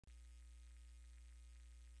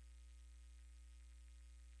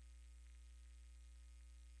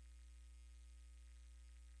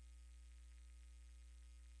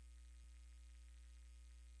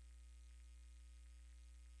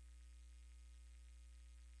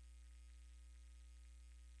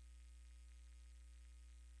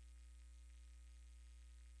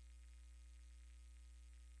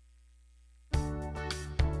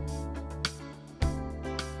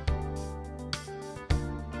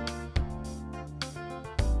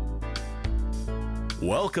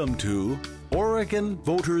Welcome to Oregon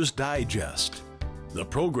Voters Digest, the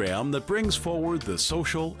program that brings forward the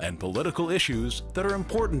social and political issues that are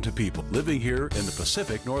important to people living here in the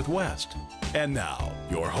Pacific Northwest. And now,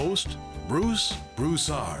 your host, Bruce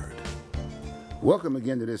Broussard. Welcome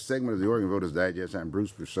again to this segment of the Oregon Voters Digest. I'm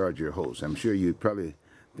Bruce Broussard, your host. I'm sure you're probably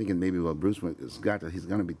thinking maybe, well, Bruce he's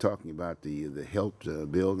going to be talking about the health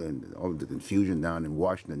bill and all of the confusion down in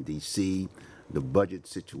Washington, D.C., the budget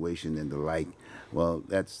situation and the like. Well,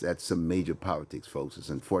 that's some major politics, folks. It's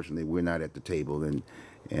unfortunately we're not at the table, and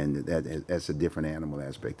that's a different animal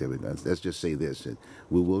aspect of it. Let's just say this: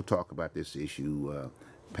 we will talk about this issue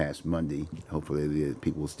past Monday. Hopefully, the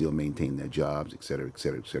people will still maintain their jobs, et cetera, et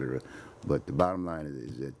cetera, et cetera. But the bottom line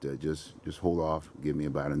is that just hold off, give me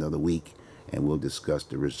about another week, and we'll discuss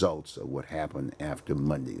the results of what happened after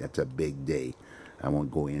Monday. That's a big day. I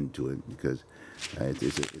won't go into it because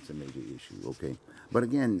it's a major issue, okay? But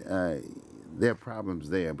again, there are problems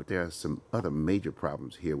there, but there are some other major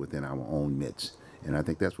problems here within our own midst, and I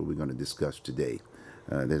think that's what we're going to discuss today.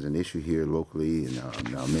 There's an issue here locally, and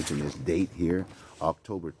I'll mention this date here,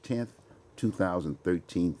 October 10th,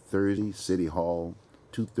 2013, Thursday, City Hall,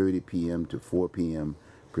 2:30 p.m. to 4 p.m.,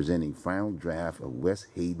 presenting final draft of West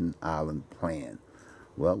Hayden Island Plan.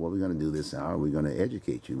 Well, what we're going to do this hour, we're going to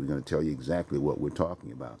educate you. We're going to tell you exactly what we're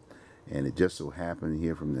talking about. And it just so happened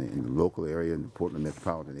here in the local area, in the Portland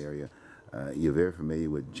metropolitan area, you're very familiar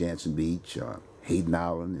with Jansen Beach, Hayden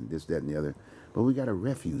Island, and this, that, and the other. But we got a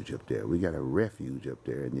refuge up there.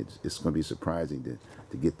 And it's going to be surprising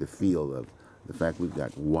to get the feel of the fact we've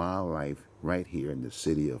got wildlife right here in the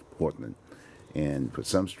city of Portland. And for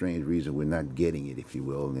some strange reason, we're not getting it, if you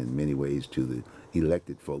will, in many ways to the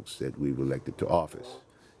elected folks that we've elected to office.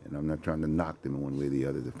 And I'm not trying to knock them one way or the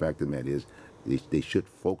other. The fact of the matter is they should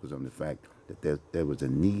focus on the fact that there was a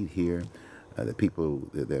need here. The people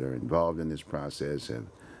that are involved in this process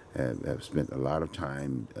have spent a lot of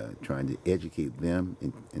time trying to educate them,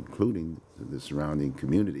 including the surrounding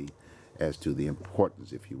community, as to the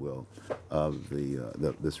importance, if you will, of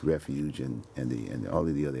this refuge and all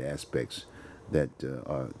of the other aspects that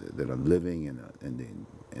are living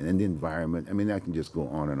in the environment. I mean, I can just go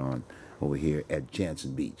on and on over here at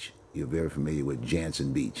Jansen Beach. You're very familiar with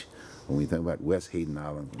Jansen Beach. When we think about West Hayden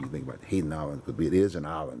Island, when you think about Hayden Island, it is an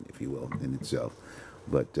island, if you will, in itself.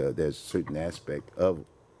 But there's a certain aspect of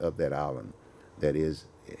that island that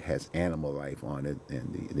has animal life on it,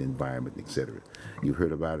 and the environment, etc. You've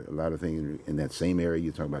heard about it, a lot of things in that same area.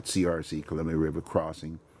 You're talking about CRC, Columbia River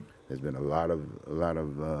Crossing. There's been a lot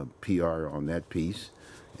of PR on that piece,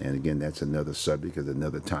 and again, that's another subject at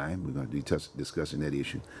another time. We're going to be discussing that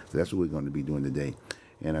issue. So that's what we're going to be doing today.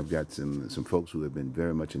 And I've got some folks who have been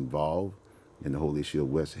very much involved in the whole issue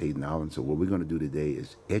of West Hayden Island. So what we're going to do today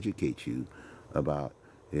is educate you about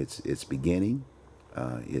its beginning,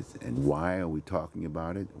 and why are we talking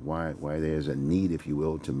about it? Why there's a need, if you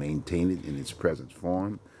will, to maintain it in its present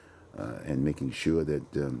form, and making sure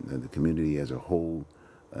that the community as a whole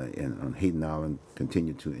on Hayden Island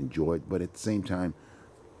continue to enjoy it, but at the same time,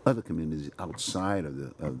 other communities outside of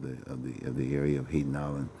the area of Hayden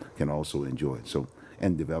Island can also enjoy it. So,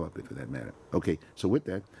 and develop it for that matter. Okay, so with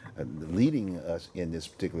that, leading us in this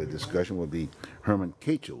particular discussion will be Herman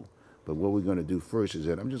Kachel. But what we're going to do first is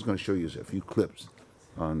that I'm just going to show you a few clips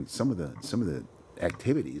on some of the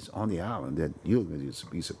activities on the island that you're going to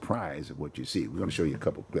be surprised at what you see. We're going to show you a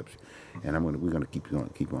couple clips, and we're going to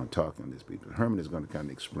keep on talking on this. Because Herman is going to kind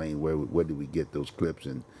of explain where did we get those clips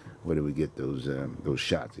and where did we get those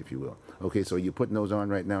shots, if you will. Okay, so you're putting those on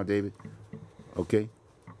right now, David? Okay,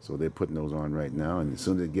 so they're putting those on right now, and as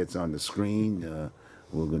soon as it gets on the screen,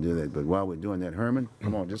 we're going to do that. But while we're doing that, Herman,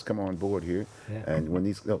 just come on board here. Yeah. And when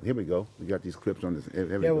here we go. We got these clips on this.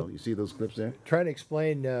 There we go. You see those clips there? Trying to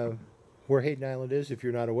explain where Hayden Island is, if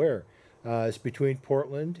you're not aware. It's between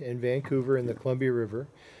Portland and Vancouver and the Columbia River.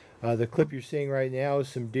 The clip you're seeing right now is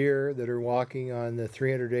some deer that are walking on the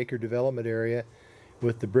 300-acre development area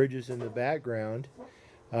with the bridges in the background.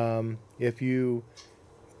 If you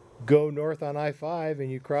go north on I-5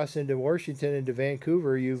 and you cross into Washington, into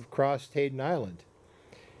Vancouver, you've crossed Hayden Island.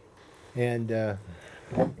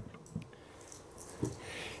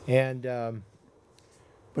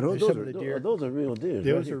 But those are real deer. Those are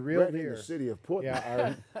real right deer. In the city of Portland.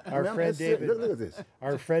 Yeah, our friend David. Look at this.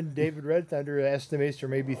 Our friend David Red Thunder estimates there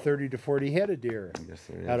may be 30 to 40 head of deer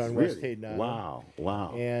out on West Hayden Island.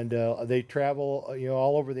 Wow. And they travel,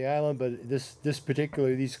 all over the island. But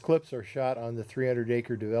these clips are shot on the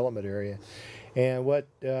 300-acre development area. And what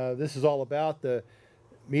this is all about, the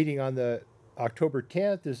meeting on the October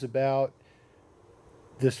 10th, is about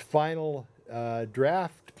this final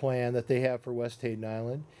draft plan that they have for West Hayden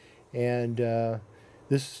Island, and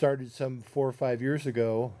This started some 4 or 5 years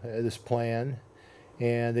ago, this plan,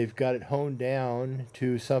 and they've got it honed down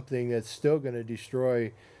to something that's still going to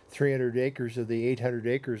destroy 300 acres of the 800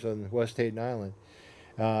 acres on West Hayden Island.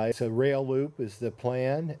 It's a rail loop is the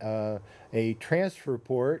plan, a transfer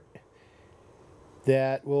port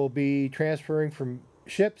that will be transferring from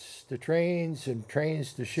ships to trains and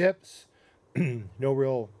trains to ships. No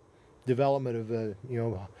real development of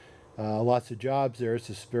lots of jobs there. It's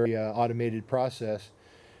this very automated process,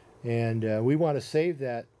 and we want to save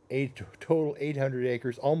that total 800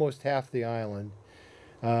 acres, almost half the island.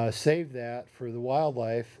 Save that for the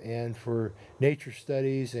wildlife and for nature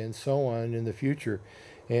studies and so on in the future,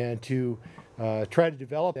 and to try to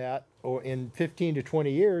develop that in 15 to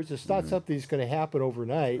 20 years. It's not something that's going to happen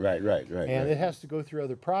overnight. Right. And it has to go through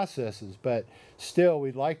other processes, but still,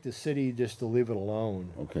 we'd like the city just to leave it alone.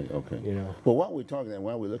 Okay. You know. Well, while we're talking and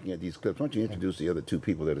while we're looking at these clips, why don't you introduce the other two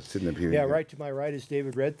people that are sitting up here? Yeah, right to my right is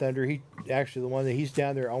David Red Thunder. He actually he's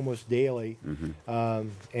down there almost daily,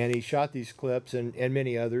 and he shot these clips and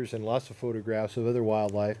many others and lots of photographs of other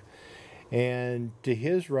wildlife. And to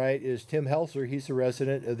his right is Tim Helser. He's a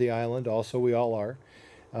resident of the island. Also, we all are.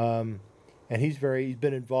 And he's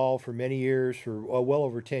been involved for many years, for well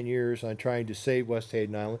over 10 years, on trying to save West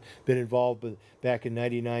Hayden Island. Been involved back in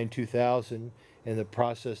 99, 2000, and the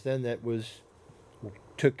process then that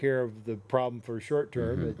took care of the problem for a short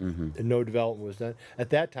term. And no development was done. At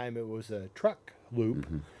that time, it was a truck loop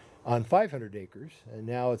on 500 acres, and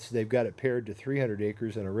now they've got it paired to 300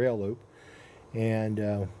 acres and a rail loop.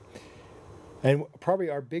 And probably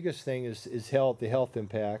our biggest thing is the health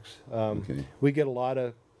impacts. We get a lot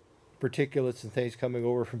of particulates and things coming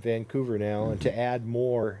over from Vancouver now, and to add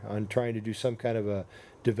more on trying to do some kind of a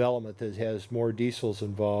development that has more diesels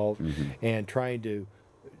involved, and trying to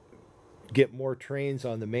get more trains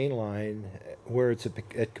on the main line where it's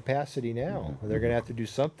at capacity now. They're going to have to do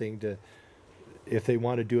something if they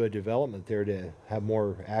want to do a development there, to have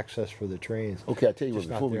more access for the trains. Okay, I'll tell you what,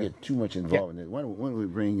 before we get too much involved in it, why don't we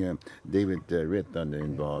bring David Red Thunder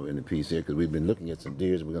involved in the piece here, because we've been looking at some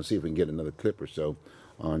deers. We're going to see if we can get another clip or so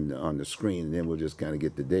on the screen, and then we'll just kind of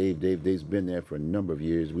get to Dave. Dave's been there for a number of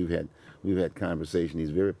years. We've had conversation.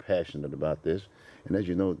 He's very passionate about this. And as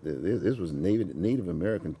you know, this was Native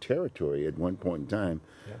American territory at one point in time.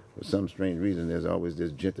 Yeah. For some strange reason, there's always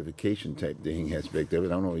this gentrification type thing aspect of it. I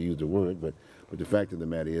don't know how to use the word, but the fact of the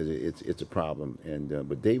matter is, it's a problem. And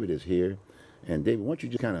but David is here, and David, why don't you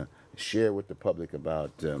just kind of share with the public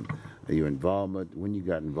about your involvement, when you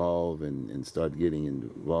got involved and started getting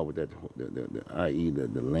involved with that, i.e.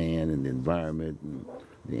 the land and the environment and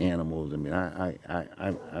the animals. I mean,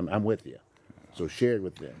 I'm with you. So share it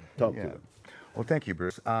with them. Talk to them. Well, thank you,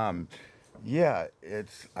 Bruce. I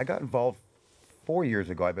got involved 4 years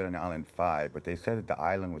ago. I've been on Island 5, but they said that the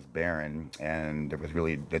island was barren, and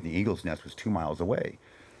that the eagle's nest was 2 miles away.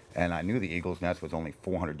 And I knew the eagle's nest was only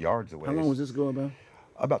 400 yards away. How long was this ago about?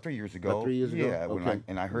 About 3 years ago. About 3 years ago? Yeah, okay.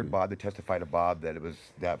 I heard Bob, to testify to Bob that it was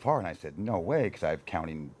that far, and I said, no way, because I'm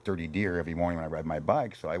counting 30 deer every morning when I ride my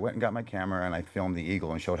bike. So I went and got my camera, and I filmed the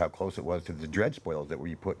eagle and showed how close it was to the dredge spoils that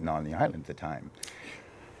we were putting on the island at the time.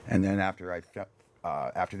 And then after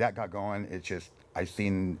that got going, I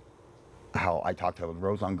seen how I talked to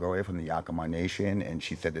Rose Longoria from the Yakima Nation, and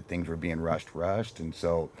she said that things were being rushed. And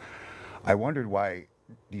so I wondered why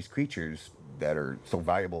these creatures that are so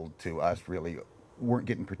valuable to us really weren't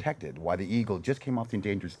getting protected. Why the eagle just came off the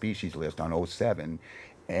endangered species list on 07,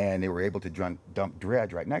 and they were able to dump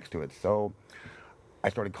dredge right next to it. So I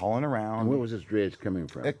started calling around. And where was this dredge coming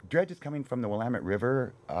from? Dredge is coming from the Willamette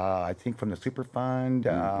River, I think from the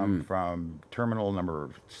Superfund, from terminal number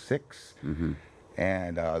 6.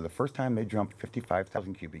 And the first time they dumped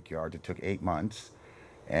 55,000 cubic yards. It took 8 months.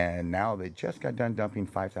 And now they just got done dumping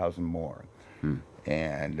 5,000 more.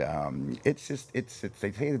 And they say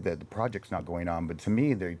that the project's not going on, but to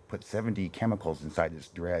me, they put 70 chemicals inside this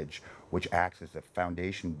dredge, which acts as a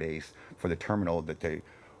foundation base for the terminal that they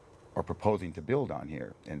are proposing to build on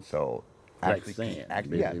here. And so actually they add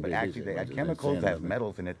chemicals that have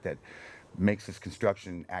metals in it that makes this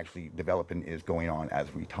construction actually develop and is going on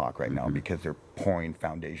as we talk right now, because they're pouring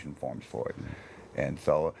foundation forms for it. And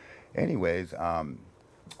so anyways,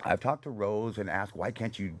 I've talked to Rose and asked, why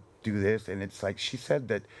can't you do this? And it's like, she said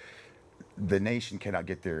that the nation cannot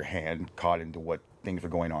get their hand caught into what things are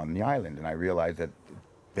going on in the island. And I realized that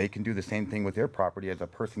they can do the same thing with their property as a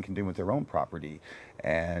person can do with their own property.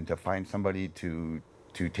 And to find somebody to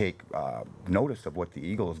take notice of what the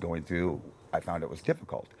eagle is going through, I found it was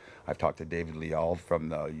difficult. I've talked to David Leal from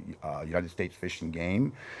the United States Fish and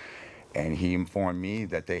Game, and he informed me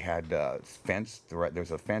that they had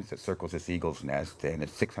there's a fence that circles this eagle's nest, and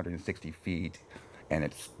it's 660 feet. and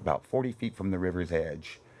it's about 40 feet from the river's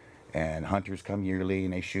edge. And hunters come yearly,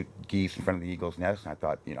 and they shoot geese in front of the eagle's nest. And I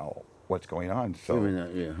thought, you know, what's going on? So,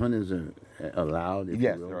 hunters are allowed. If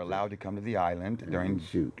yes, you will, they're allowed to come to the island during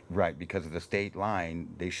shoot. Right, because of the state line,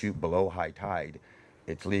 they shoot below high tide.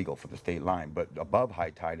 It's legal for the state line, but above high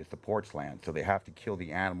tide is the port's land, so they have to kill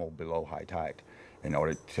the animal below high tide in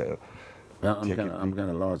order to. Well, I'm kind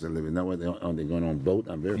of lost. I live in nowhere. Are they going on boat?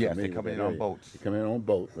 I'm very familiar. Yes, they come in on boats. They come in on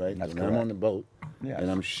boat, right? That's so I'm on the boat, yes. and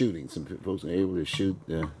I'm shooting. Some folks are able to shoot.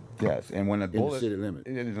 Yes, and when a bullet, city limit.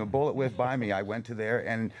 A bullet whizzed by me, I went to there,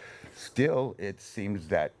 and still it seems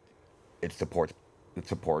that it supports.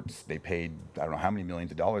 They paid, I don't know how many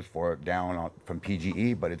millions of dollars for it from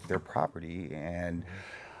PGE, but it's their property, and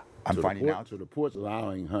I'm finding out. So the port's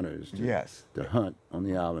allowing hunters to hunt on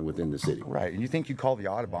the island within the city. Right, and you think you call the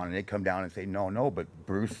Audubon and they come down and say no, but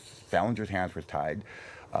Bruce Salinger's hands were tied.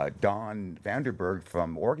 Don Vanderberg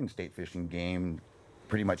from Oregon State Fish and Game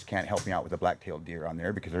pretty much can't help me out with the black-tailed deer on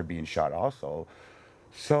there because they're being shot also.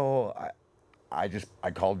 So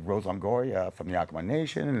I called Rose Longoria from the Yakama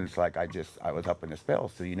Nation, and it's like I was up in a spell.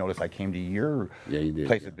 So you notice I came to your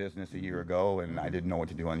place of business a year ago, and I didn't know what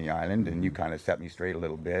to do on the island, and you kind of set me straight a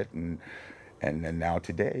little bit, and then now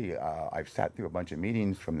today I've sat through a bunch of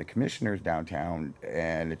meetings from the commissioners downtown,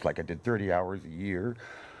 and it's like I did 30 hours a year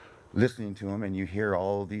listening to them, and you hear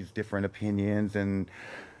all these different opinions, and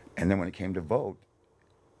then when it came to vote,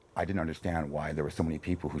 I didn't understand why there were so many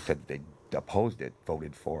people who said that they opposed it,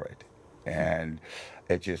 voted for it. And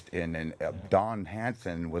it just, and Dawn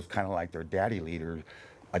Hansen was kind of like their daddy leader,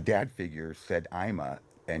 a dad figure, said Ima,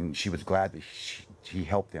 and she was glad that she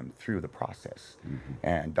helped them through the process.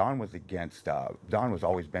 And Dawn was Dawn was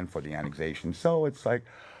always been for the annexation. So it's like,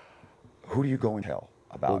 who do you go and tell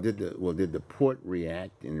about? Well, did the port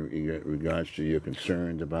react in regards to your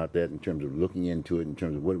concerns about that, in terms of looking into it, in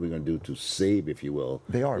terms of what are we going to do to save, if you will,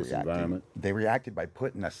 this reacting. Environment? They reacted by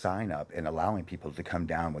putting a sign up and allowing people to come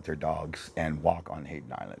down with their dogs and walk on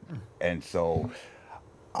Hayden Island. And so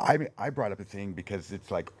I brought up a thing because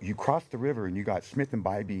it's like you cross the river and you got Smith and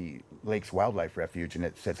Bybee Lakes Wildlife Refuge, and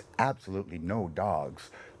it says absolutely no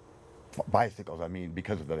dogs, bicycles. I mean,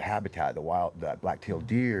 because of the habitat, the black-tailed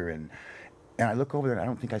deer, and I look over there and I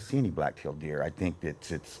don't think I see any black-tailed deer. I think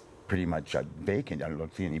it's pretty much vacant. I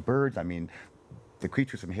don't see any birds. I mean, the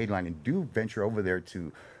creatures from Hayden Island do venture over there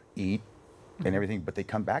to eat and everything, but they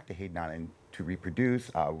come back to Hayden Island to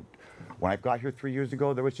reproduce. When I got here 3 years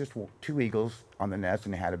ago, there was just 2 eagles on the nest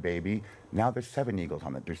and they had a baby. Now there's 7 eagles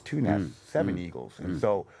on it. There's 2 nests, 7 eagles. And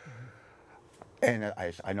so, and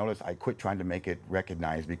I noticed I quit trying to make it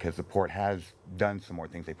recognized because the port has done some more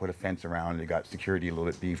things. They put a fence around, they got security a little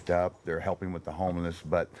bit beefed up, they're helping with the homeless,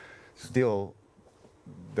 but still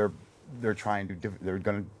they're trying to,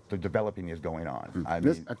 the developing is going on. I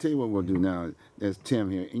tell you what we'll do now. There's Tim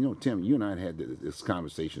here. You know, Tim, you and I had this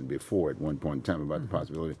conversation before at one point in time about the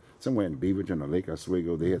possibility. Somewhere in Beaverton or Lake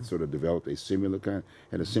Oswego, they had sort of developed a similar kind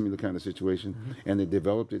of situation, and they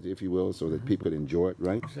developed it, if you will, so that people could enjoy it,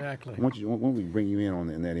 right? Exactly. Why don't we bring you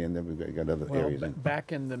in that end? Then we've got other areas.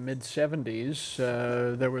 Back in the mid-'70s,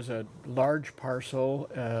 there was a large parcel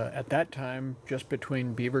at that time just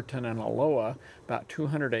between Beaverton and Aloha, about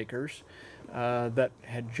 200 acres. That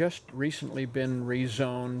had just recently been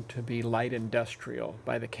rezoned to be light industrial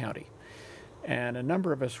by the county. And a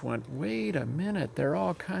number of us went, wait a minute, there are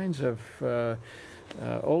all kinds of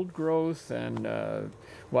old growth and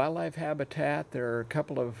wildlife habitat. There are a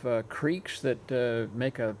couple of creeks that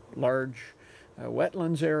make a large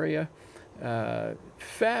wetlands area.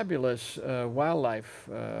 Fabulous wildlife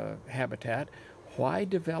habitat. Why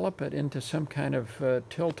develop it into some kind of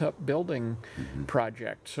tilt-up building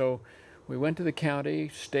project? So we went to the county,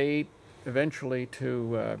 state, eventually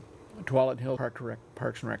to Tualatin Hills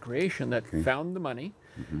Parks and Recreation that found the money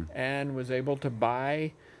and was able to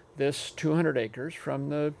buy this 200 acres from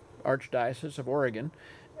the Archdiocese of Oregon.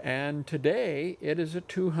 And today it is a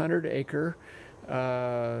 200-acre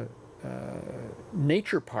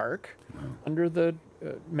nature park under the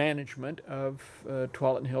management of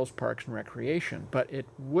Tualatin Hills Parks and Recreation. But it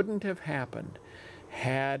wouldn't have happened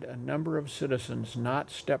had a number of citizens not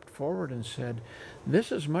stepped forward and said, this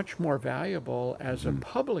is much more valuable as a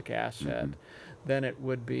public asset than it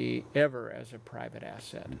would be ever as a private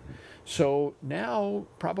asset. So now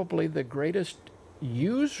probably the greatest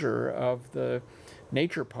user of the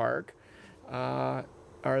nature park are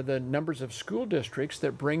the numbers of school districts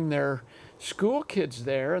that bring their school kids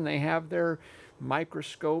there, and they have their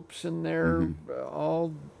microscopes and their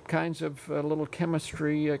all kinds of little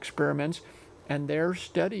chemistry experiments. and they're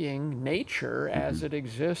studying nature as it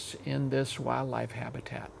exists in this wildlife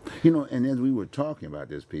habitat. You know, and as we were talking about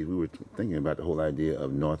this, Pete, we were thinking about the whole idea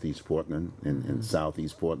of Northeast Portland and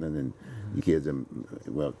Southeast Portland, and the kids,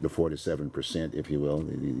 well, the 47%, if you will,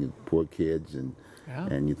 the poor kids, and Yeah.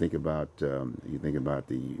 and you think about the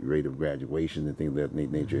rate of graduation and things of that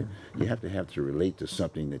nature. You have to relate to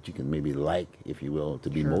something that you can maybe like, if you will, to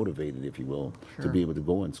be motivated, if you will, to be able to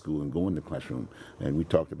go in school and go in the classroom. And we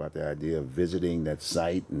talked about the idea of visiting that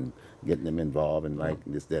site and getting them involved and like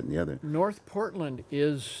this, that, and the other. North Portland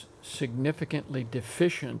is significantly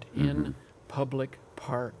deficient in public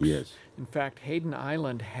parks. Yes. In fact, Hayden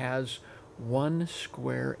Island has 1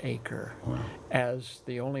 square acre as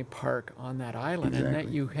the only park on that island, and that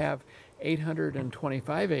you have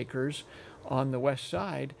 825 acres on the west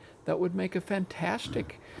side that would make a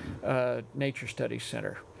fantastic nature study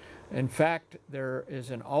center. In fact, there is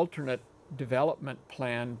an alternate development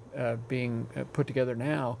plan being put together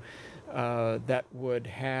now that would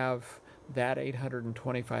have that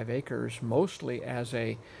 825 acres mostly as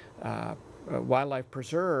a wildlife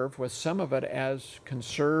preserve, with some of it as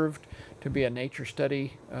conserved to be a nature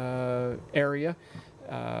study area,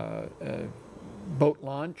 boat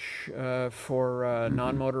launch for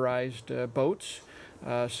non-motorized boats,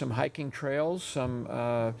 some hiking trails,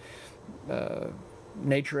 some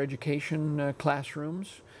nature education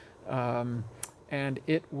classrooms, and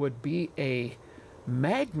it would be a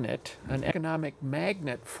magnet, an economic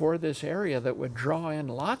magnet for this area that would draw in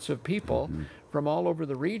lots of people from all over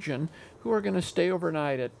the region who are going to stay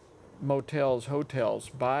overnight at motels, hotels,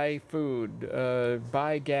 buy food,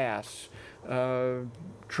 buy gas,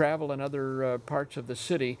 travel in other parts of the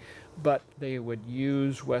city, but they would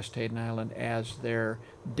use West Hayden Island as their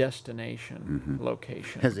destination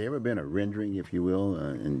location. Has there ever been a rendering, if you will,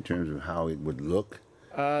 in terms of how it would look?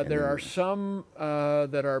 There are some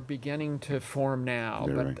that are beginning to form now,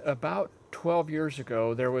 but about 12 years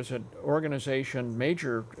ago, there was an organization,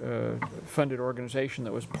 major funded organization,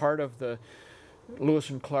 that was part of the Lewis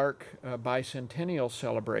and Clark bicentennial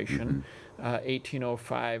celebration,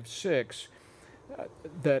 1805-6,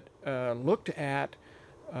 that looked at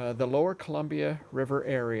the lower Columbia River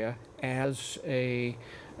area as a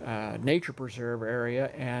nature preserve area,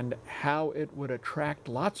 and how it would attract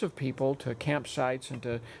lots of people to campsites and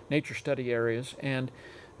to nature study areas, and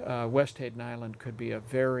West Hayden Island could be a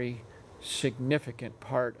very significant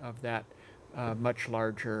part of that much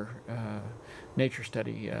larger nature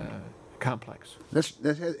study complex. Let's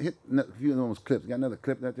hit a few of those clips. Got another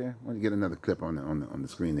clip right there? Why don't you get another clip on the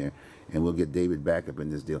screen there, and we'll get David back up in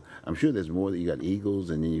this deal. I'm sure there's more. You got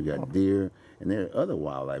eagles, and then you got deer, and there are other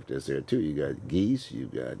wildlife that's there too. You got geese, you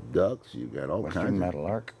got ducks, you got all Western kinds.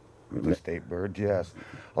 meadowlark, the state bird, yes.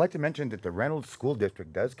 I'd like to mention that the Reynolds School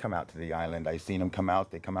District does come out to the island. I've seen them come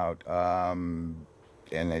out. They come out, and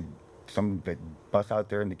they bus out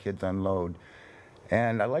there and the kids unload.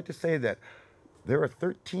 And I'd like to say that there are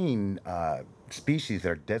 13 species that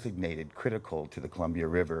are designated critical to the Columbia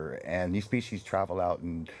River, and these species travel out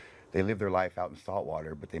and they live their life out in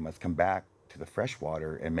saltwater, but they must come back to the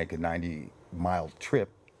freshwater and make a 90-mile trip,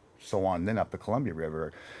 so on, then up the Columbia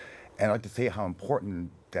River. And I'd like to say how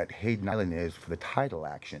important that Hayden Island is for the tidal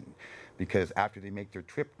action, because after they make their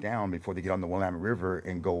trip down, before they get on the Willamette River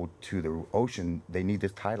and go to the ocean, they need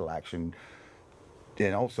this tidal action,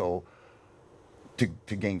 and also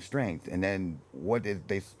to gain strength. And then what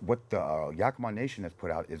the Yakama Nation has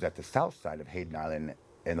put out is that the south side of Hayden Island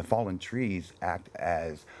and the fallen trees act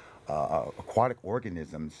as aquatic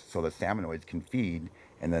organisms, so the salmonoids can feed,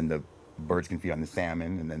 and then the birds can feed on the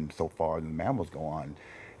salmon, and then so far the mammals go on.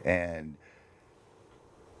 And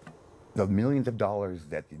the millions of dollars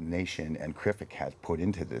that the nation and CRIFIC has put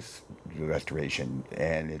into this restoration,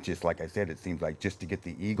 and it's just like I said, it seems like just to get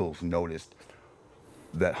the eagles noticed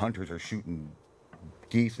that hunters are shooting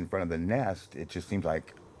geese in front of the nest, it just seems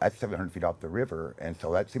like that's 700 feet off the river. And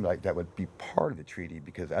so that seemed like that would be part of the treaty,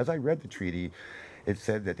 because as I read the treaty, it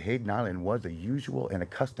said that Hayden Island was a usual and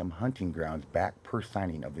accustomed hunting grounds back per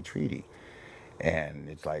signing of the treaty. And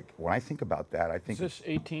it's like, when I think about that, I think... Is this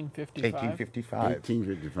 1855? 1855.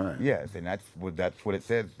 1855. Yes, and that's what it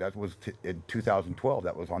says. That was in 2012.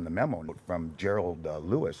 That was on the memo note from Gerald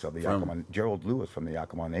Lewis of the Gerald Lewis from the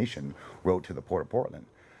Yakama Nation wrote to the Port of Portland,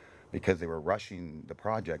 because they were rushing the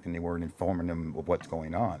project and they weren't informing them of what's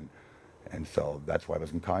going on. And so that's why I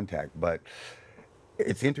was in contact. But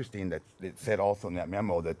it's interesting that it said also in that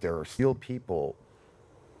memo that there are still people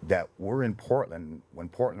that were in Portland when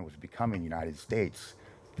Portland was becoming United States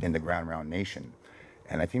in the Ground Round Nation.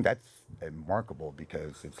 And I think that's remarkable,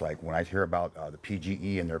 because it's like when I hear about the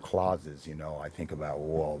PGE and their clauses, you know, I think about,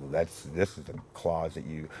 well, this is a clause that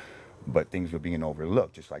you but things were being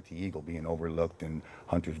overlooked, just like the eagle being overlooked and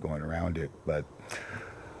hunters going around it. But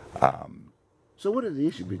So what are the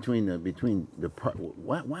issues between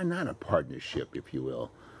why not a partnership, if you will,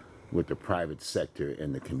 with the private sector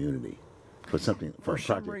and the community for something for a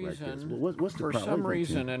project like this? What's the for problem? some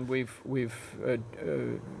reason, and we've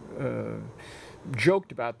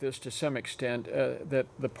joked about this to some extent, that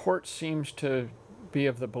the port seems to be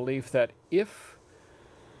of the belief that if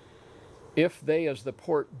they, as the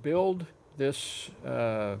port, build this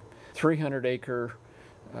 300-acre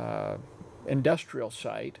industrial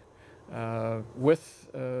site with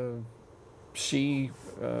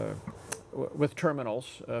with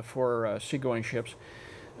terminals for seagoing ships,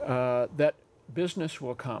 that business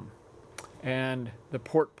will come. And the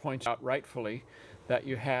port points out rightfully that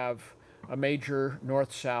you have a major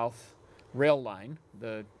north-south rail line,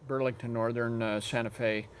 the Burlington Northern Santa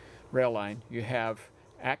Fe rail line. You have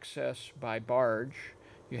access by barge,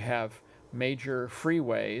 you have major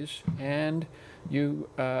freeways, and you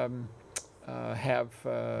have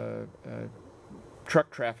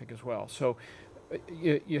truck traffic as well. So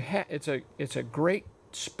it's a great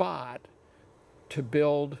spot to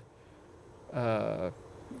build an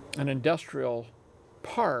industrial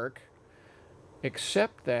park,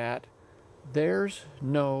 except that there's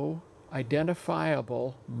no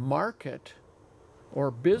identifiable market or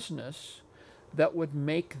business that would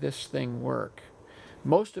make this thing work.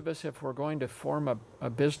 Most of us, if we're going to form a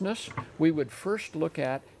business, we would first look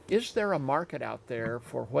at, is there a market out there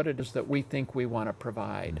for what it is that we think we want to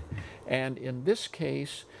provide? And in this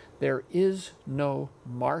case, there is no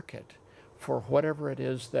market for whatever it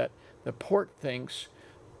is that the port thinks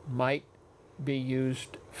might be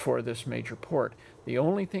used for this major port. The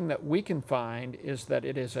only thing that we can find is that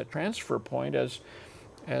it is a transfer point, as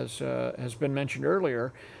has been mentioned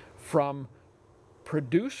earlier, from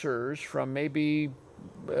producers from maybe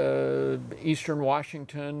eastern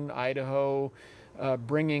Washington, Idaho,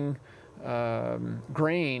 bringing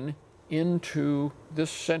grain into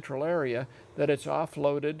this central area, that it's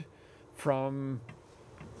offloaded from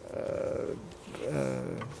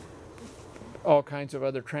all kinds of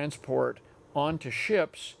other transport onto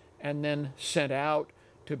ships and then sent out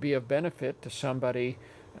to be of benefit to somebody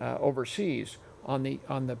overseas. On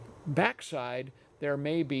the backside, there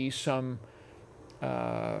may be some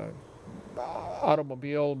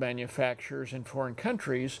automobile manufacturers in foreign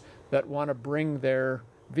countries that want to bring their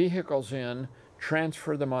vehicles in,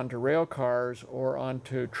 transfer them onto rail cars or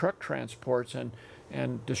onto truck transports, and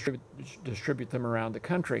distribute them around the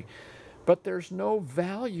country. But there's no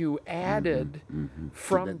value added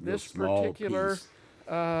from this particular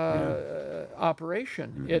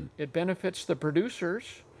operation. It benefits the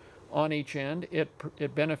producers on each end.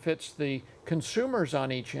 It benefits the consumers on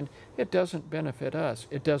each end. It doesn't benefit us.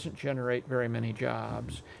 It doesn't generate very many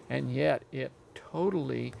jobs, and yet it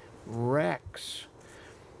totally wrecks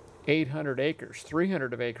 800 acres,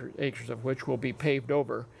 300 acres of which will be paved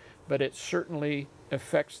over, but it certainly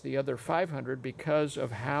affects the other 500 because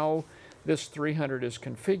of how this 300 is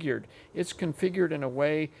configured. It's configured in a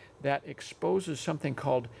way that exposes something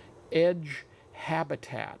called edge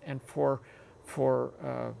habitat, and for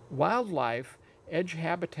wildlife, edge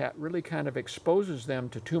habitat really kind of exposes them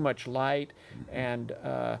to too much light and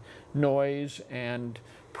noise and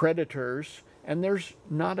predators, and there's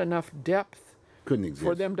not enough depth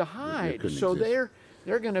for them to hide. So they're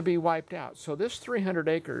going to be wiped out. So this 300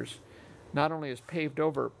 acres not only is paved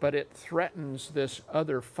over, but it threatens this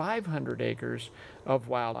other 500 acres of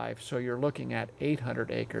wildlife. So you're looking at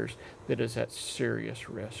 800 acres that is at serious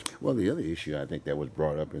risk. Well, the other issue I think that was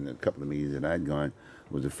brought up in a couple of meetings that I'd gone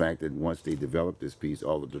was the fact that once they developed this piece,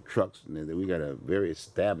 all of the trucks, and we got a very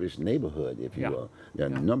established neighborhood, if you will. There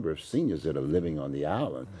are a number of seniors that are living on the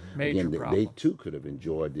island. Major Again, they too could have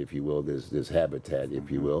enjoyed, if you will, this habitat,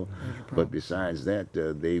 if you will. But besides that,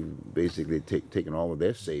 they've basically taken all of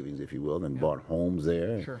their savings, if you will, and bought homes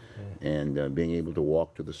there. Sure. And being able to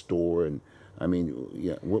walk to the store and I mean,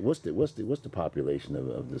 what's the population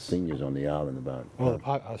of the seniors on the island about? Well,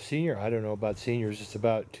 a senior, I don't know about seniors. It's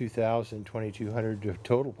about 2,000, 2,200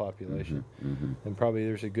 total population, and probably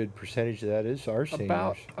there's a good percentage of that is our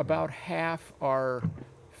seniors. About half are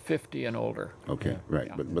 50 and older. Okay, right.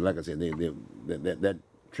 Yeah. But like I said, that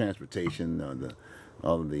transportation,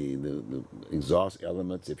 all of the exhaust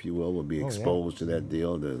elements, if you will be exposed to that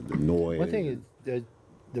deal. The noise. One thing is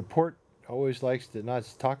the port always likes to not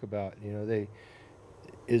talk about, and they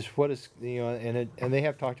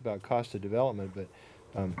have talked about cost of development, but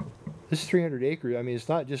this 300 acres, I mean, it's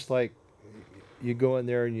not just like you go in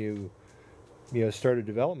there and you start a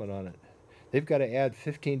development on it. They've got to add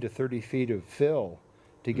 15 to 30 feet of fill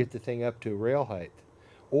to get the thing up to rail height.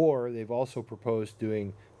 or they've also proposed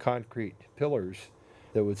doing concrete pillars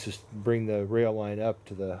that would just bring the rail line up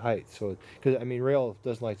to the height. So, because I mean, rail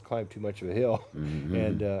doesn't like to climb too much of a hill,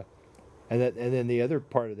 and then the other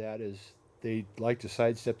part of that is they like to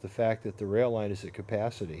sidestep the fact that the rail line is at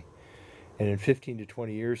capacity, and in 15 to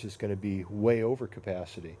 20 years it's going to be way over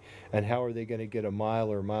capacity. And how are they going to get a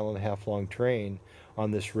mile or a mile and a half long train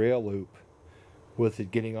on this rail loop with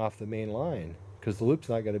it getting off the main line? Because the loop's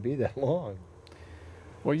not going to be that long.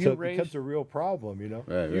 Well, So it becomes a real problem, you know.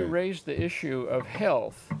 You raised the issue of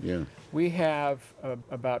health. Yeah. We have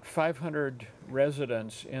about 500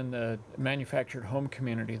 residents in the manufactured home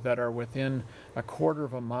community that are within a quarter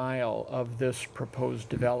of a mile of this proposed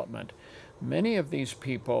development. Many of these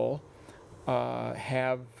people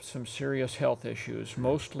have some serious health issues,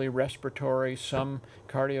 mostly respiratory, some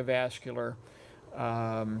cardiovascular,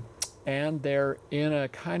 and they're in a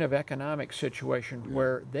kind of economic situation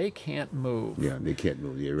where they can't move. Yeah, they can't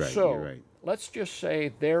move. You're right. So You're right. let's just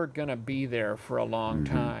say they're going to be there for a long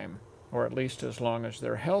time, or at least as long as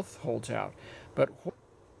their health holds out. But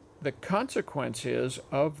the consequence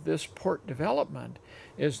of this port development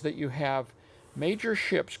is that you have major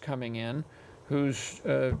ships coming in whose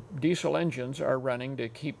diesel engines are running to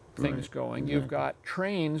keep things going. You've got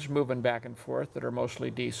trains moving back and forth that are mostly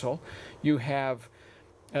diesel. You have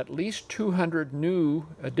at least 200 new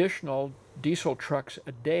additional diesel trucks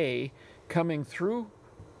a day coming through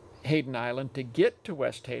Hayden Island to get to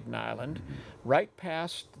West Hayden Island, right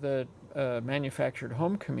past the manufactured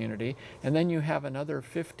home community, and then you have another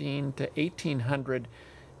 15 to 1,800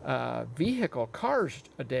 vehicle cars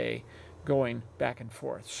a day going back and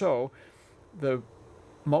forth. So the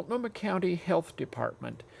Multnomah County Health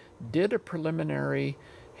Department did a preliminary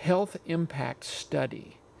health impact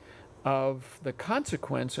study of the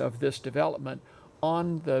consequence of this development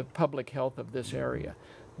on the public health of this area.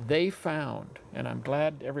 They found, and I'm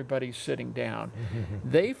glad everybody's sitting down,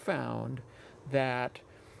 they found that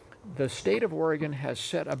the state of Oregon has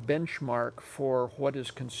set a benchmark for what is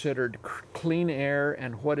considered clean air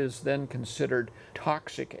and what is then considered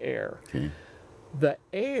toxic air. The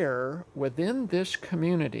air within this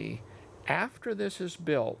community, after this is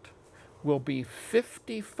built, will be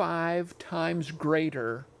 55 times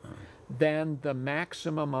greater than the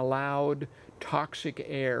maximum allowed toxic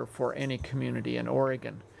air for any community in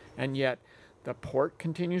Oregon. And yet the port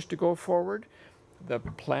continues to go forward. The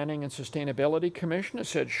Planning and Sustainability Commission has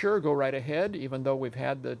said, sure, go right ahead, even though we've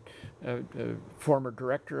had the former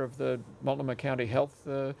director of the Multnomah County Health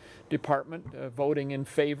Department voting in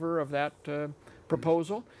favor of that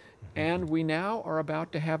proposal. And we now are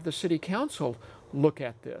about to have the City Council look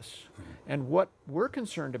at this. And what we're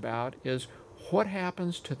concerned about is what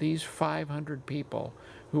happens to these 500 people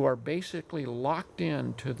who are basically locked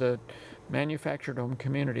into the manufactured home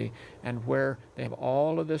community and where they have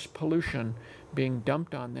all of this pollution being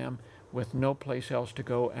dumped on them with no place else to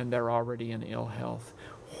go, and they're already in ill health.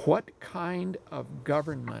 What kind of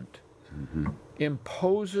government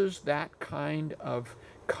imposes that kind of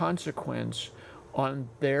consequence on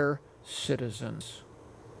their citizens?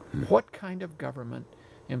 What kind of government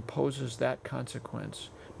imposes that consequence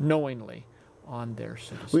knowingly on their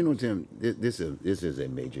citizens? We know, Tim, this is a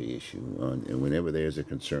major issue, and whenever there's a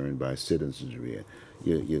concern by citizenry,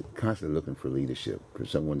 you're constantly looking for leadership, for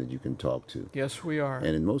someone that you can talk to. Yes, we are.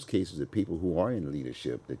 And in most cases, the people who are in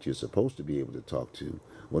leadership that you're supposed to be able to talk to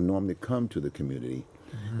will normally come to the community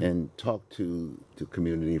and talk to the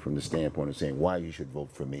community from the standpoint of saying why you should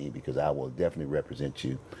vote for me, because I will definitely represent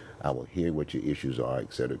you. I will hear what your issues are,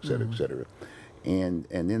 et cetera, et cetera, et cetera. And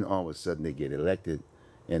then all of a sudden they get elected,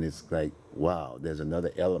 and it's like, wow, there's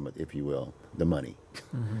another element, if you will, the money.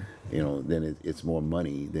 You know, then it's more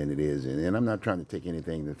money than it is. And I'm not trying to take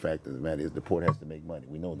anything. The fact of the matter is the port has to make money.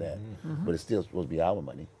 We know that. But it's still supposed to be our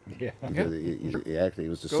money. Yeah. Because it actually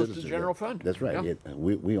was the Goes to citizens. the general fund. That's right. Yeah.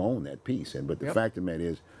 We own that piece. But the fact of the matter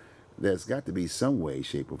is there's got to be some way,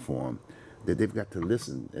 shape, or form that they've got to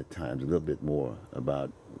listen at times a little bit more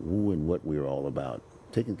about who and what we're all about,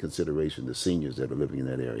 taking consideration the seniors that are living in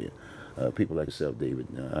that area. People like yourself, David,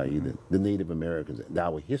 i.e. the Native Americans,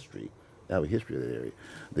 our history of that area.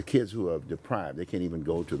 The kids who are deprived, they can't even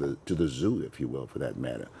go to the zoo, if you will, for that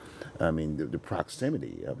matter. I mean, the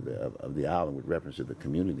proximity of the island with reference to the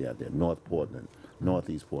community out there, North Portland,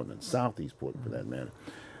 Northeast Portland, Southeast Portland, for that matter.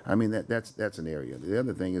 I mean, that's an area. The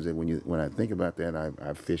other thing is that when I think about that,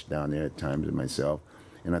 I've fished down there at times myself,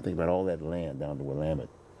 and I think about all that land down to Willamette.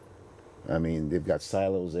 I mean, they've got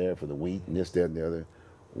silos there for the wheat and this, that, and the other.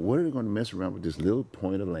 What are they going to mess around with this little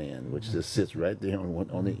point of land, which just sits right there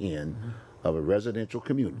on the end of a residential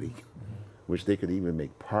community, which they could even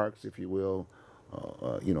make parks, if you will,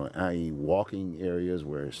 you know, i.e. walking areas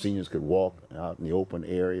where seniors could walk out in the open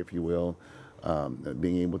area, if you will,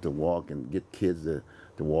 being able to walk and get kids to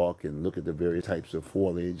walk and look at the various types of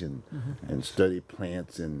foliage and study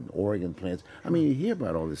plants and Oregon plants. I mean, you hear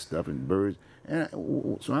about all this stuff and birds, and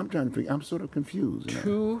so I'm trying to figure. I'm sort of confused. You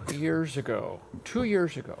know? 2 years ago,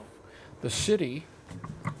 the city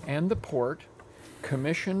and the port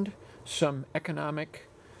commissioned some economic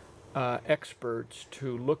experts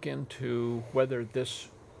to look into whether this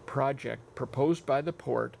project proposed by the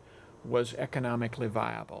port was economically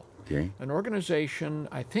viable. Okay. An organization,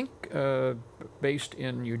 I think based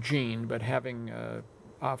in Eugene, but having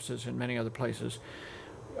offices in many other places,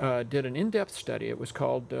 did an in-depth study. It was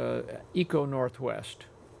called ECO Northwest,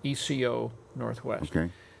 ECO Northwest.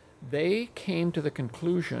 Okay. They came to the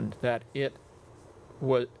conclusion that it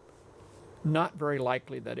was not very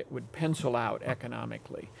likely that it would pencil out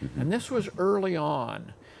economically. And this was early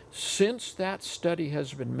on. Since that study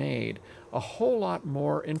has been made, a whole lot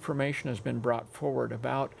more information has been brought forward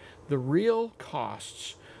about the real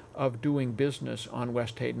costs of doing business on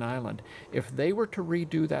West Hayden Island. If they were to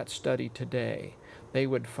redo that study today, they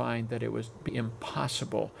would find that it would be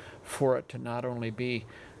impossible for it to not only be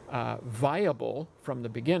viable from the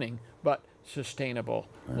beginning, but sustainable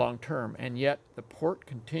long term. And yet the port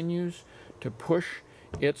continues to push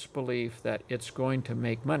its belief that it's going to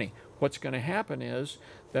make money. What's going to happen is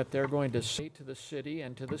that they're going to say to the city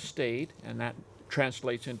and to the state, and that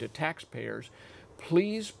translates into taxpayers,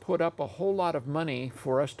 please put up a whole lot of money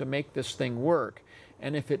for us to make this thing work.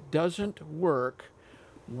 And if it doesn't work,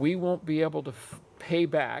 we won't be able to pay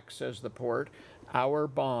back, says the port, our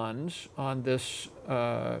bonds on this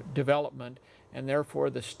development, and therefore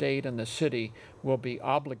the state and the city will be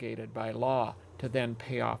obligated by law to then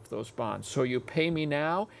pay off those bonds. So you pay me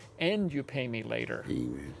now and you pay me later.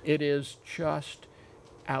 Amen. It is just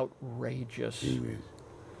outrageous. Amen.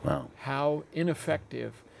 Wow. How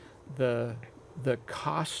ineffective the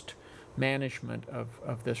cost management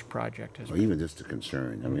of this project has Or been. even just the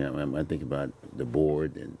concern. I mean, I think about the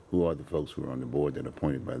board and who are the folks who are on the board that are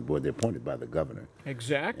appointed by the board. They're appointed by the governor.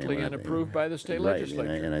 Exactly, and approved by the state Right,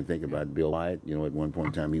 legislature. and I think about Bill Wyatt. You know, at one point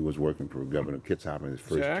in time, he was working for Governor Kitzhaber in his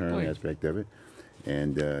first term Exactly. aspect of it,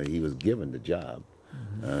 and he was given the job.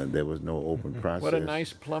 There was no open process. What a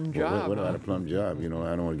nice plum job. What huh? a plum job. You know,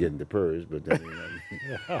 I don't want to get into PERS, but that's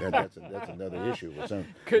another issue.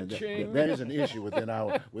 Ka-ching. That is an issue within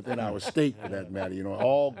our state, for that matter. You know,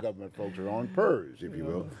 all government folks are on PERS, if you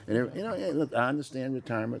will. And you know, look, I understand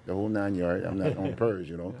retirement, the whole 9 yards. I'm not on PERS,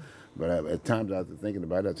 you know. But at times after thinking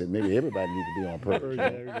about it, I said maybe everybody needs to be on PERS,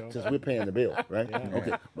 There you go. since we're paying the bill, right?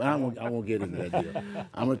 Okay, but I won't get into that deal.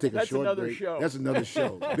 I'm going to take a That's short another break. show. That's another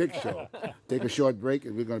show, big show. Take a short break,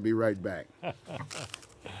 and we're going to be right back.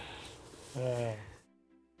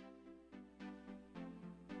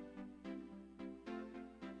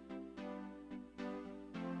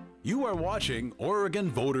 You are watching Oregon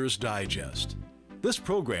Voters Digest. This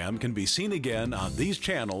program can be seen again on these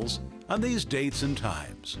channels on these dates and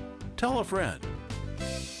times. Tell a friend.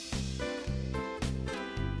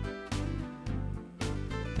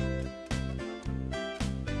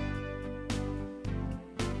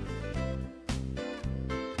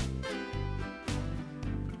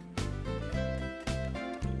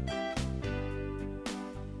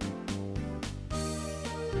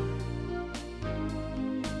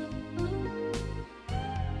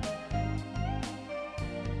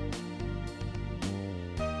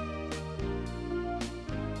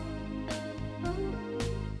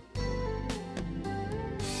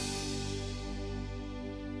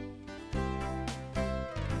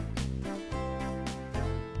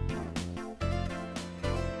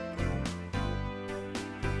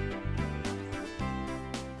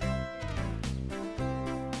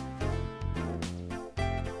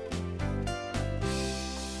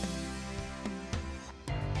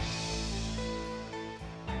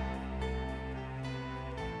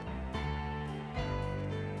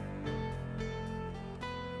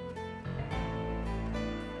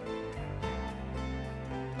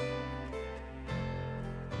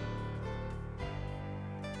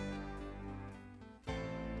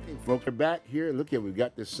 Folks are back here. Look here, we've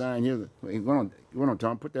got this sign here. Go on,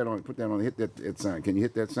 Tom. Put that on. Hit that sign. Can you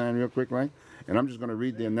hit that sign real quick, right? And I'm just going to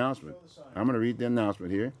read the announcement. I'm going to read the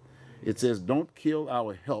announcement here. It says, "Don't kill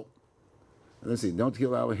our help." Let's see. Don't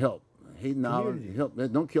kill our help. Hayden Island help.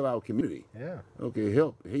 Don't kill our community. Yeah. Okay.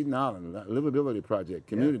 Help Hayden Island Livability Project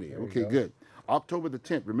community. there you Okay. go. Good. October the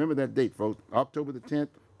 10th. Remember that date, folks. October the 10th,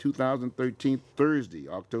 2013, Thursday.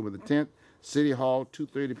 October the 10th. City Hall,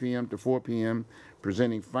 2:30 p.m. to 4 p.m.,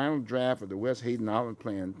 presenting final draft of the West Hayden Island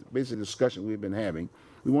Plan, basic discussion we've been having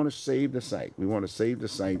We want to save the site. We want to save the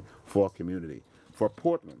site for our community, for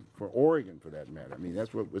Portland, for Oregon, for that matter. I mean,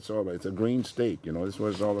 that's what it's all about. It's a green state, you know. That's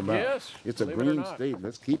what it's all about. Yes, it's a believe it or green not. state.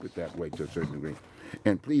 Let's keep it that way to a certain degree.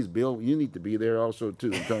 And please, Bill, you need to be there also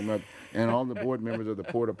too. I'm talking about, and all the board members of the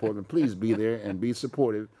Port of Portland, please be there and be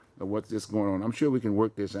supportive of what's this going on. I'm sure we can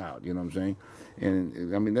work this out. You know what I'm saying?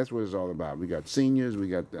 And I mean, that's what it's all about. We got seniors, we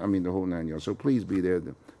got, I mean, the whole 9 yards. So please be there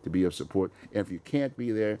to be of support. And if you can't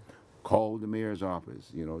be there, call the mayor's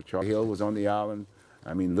office. You know, Charlie Hill was on the island.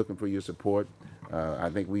 I mean, looking for your support. I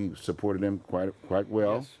think we supported him quite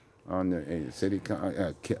well. Yes. On the city,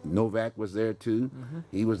 Novak was there too.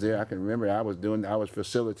 He was there. I can remember I was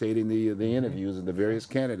facilitating the interviews of the various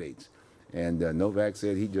candidates, and Novak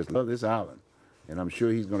said he just loved this island, and I'm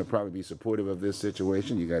sure he's going to probably be supportive of this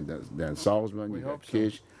situation. You got Dan Salzman, you got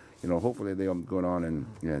Kish. You know, hopefully they'll go on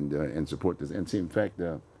and support this. And see, in fact,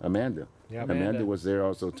 Amanda. Yep. Amanda was there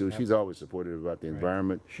also too. Yep. She's always supportive about the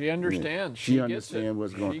environment. She understands. She understands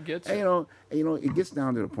what's going on. She gets and, it. You know, it gets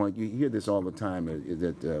down to the point. You hear this all the time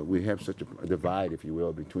that we have such a divide, if you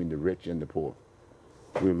will, between the rich and the poor.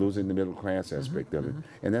 We're losing the middle class aspect of it,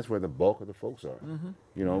 and that's where the bulk of the folks are.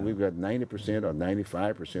 You know, we've got 90% or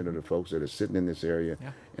 95% of the folks that are sitting in this area,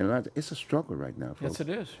 and it's a struggle right now, folks. Yes, it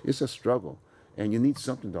is. It's a struggle. And you need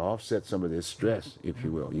something to offset some of this stress, if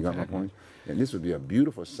you will. You got my point? And this would be a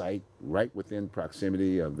beautiful site right within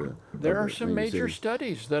proximity of the... There are some major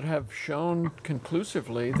studies that have shown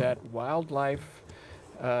conclusively that wildlife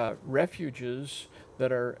refuges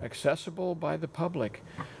that are accessible by the public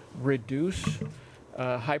reduce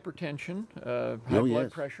hypertension, high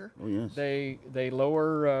blood pressure. Oh, yes. They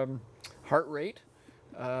lower heart rate.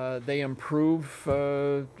 They improve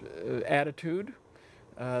attitude.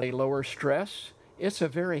 They lower stress. It's a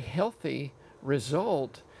very healthy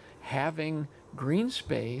result having green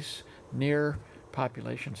space near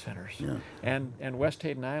population centers. Yeah. And West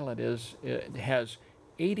Hayden Island has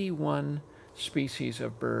 81 species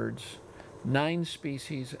of birds, 9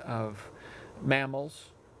 species of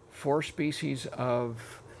mammals, 4 species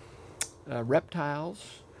of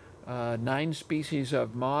reptiles, 9 species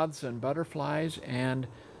of moths and butterflies, and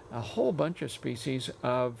a whole bunch of species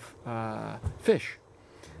of fish.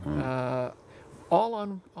 All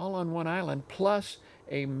on one island, plus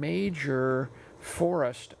a major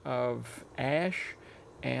forest of ash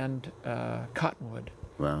and cottonwood.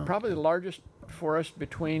 Wow. Probably the largest forest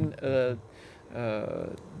between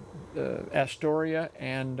Astoria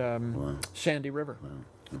and Sandy River.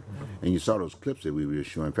 Wow. And you saw those clips that we were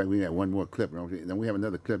showing. In fact, we got one more clip. Then we have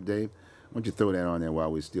another clip, Dave. Why don't you throw that on there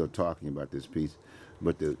while we're still talking about this piece?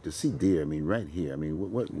 But to see deer, I mean, right here, I mean,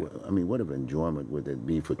 what of enjoyment would it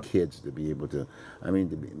be for kids to be able to, I mean,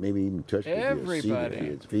 to maybe even touch the deer, see the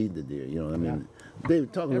deer, feed the deer, you know, I mean,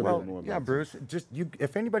 David, talk a little bit more about that. Bruce,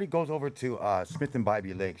 if anybody goes over to Smith and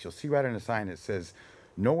Bybee Lakes, you'll see right on the sign that says,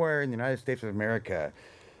 nowhere in the United States of America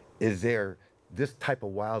is there this type of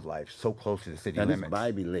wildlife so close to the city limits. This is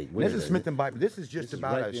Bybee Lake. This is Smith and Bybee. This is just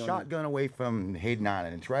about a shotgun away from Hayden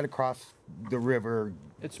Island. It's right across the river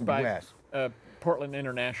west. Portland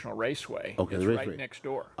International Raceway. Okay, it's right next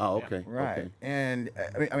door. Oh, okay. Yeah. Right. Okay. And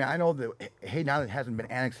I mean, I know that Hayden Island hasn't been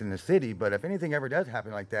annexed in the city, but if anything ever does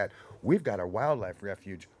happen like that, we've got a wildlife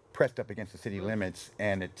refuge pressed up against the city limits,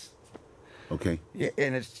 and it's okay. Yeah,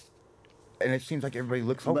 and it seems like everybody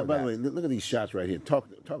looks over. By the way, look at these shots right here. Talk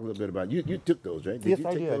a little bit about you took those, right? Yes, you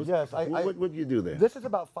I take did. Those? Yes, What did you do there? This is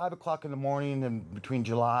about 5 o'clock in the morning, and between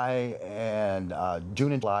July and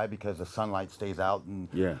June and July, because the sunlight stays out. And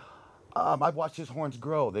yeah. I've watched his horns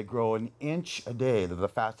grow. They grow an inch a day. They're the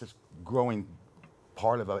fastest growing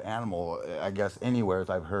part of an animal, I guess, anywhere, as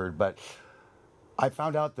I've heard. But I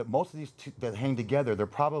found out that most of these two that hang together, they're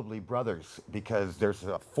probably brothers, because there's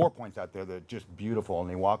 4 points out there that are just beautiful, and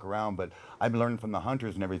they walk around. But I've learned from the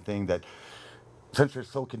hunters and everything that since they're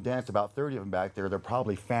so condensed, about 30 of them back there, they're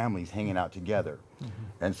probably families hanging out together.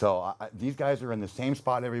 And so these guys are in the same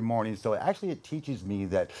spot every morning. So actually it teaches me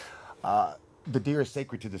that the deer is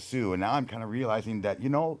sacred to the Sioux, and now I'm kind of realizing that, you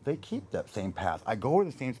know, they keep that same path. I go to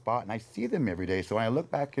the same spot, and I see them every day. So when I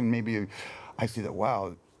look back and maybe I see that,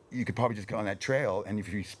 wow, you could probably just get on that trail, and if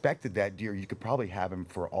you respected that deer, you could probably have him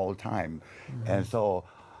for all time. And so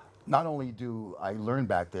not only do I learn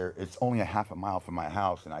back there, it's only a half a mile from my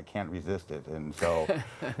house, and I can't resist it. And so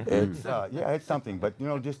it's it's something. But you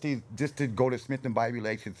know, just to go to Smith and Bybee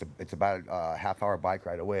Lakes, it's about a half-hour bike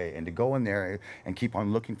ride away, and to go in there and keep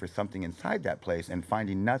on looking for something inside that place and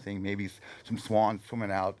finding nothing, maybe some swans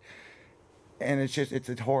swimming out, and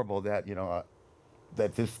it's horrible that, you know,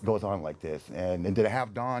 that this goes on like this. And to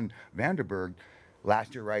have Don Vanderberg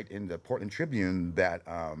last year write in the Portland Tribune that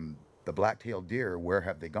the black-tailed deer, where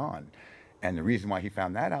have they gone? And the reason why he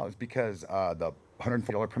found that out is because the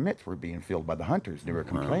 $140 permits were being filled by the hunters. They were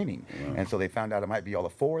complaining. And so they found out it might be all the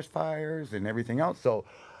forest fires and everything else. So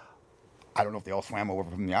I don't know if they all swam over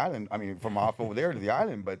from the island, I mean, from off over there to the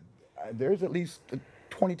island, but there's at least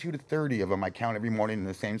 22 to 30 of them I count every morning in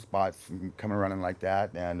the same spots, coming running like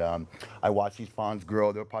that. And I watch these fawns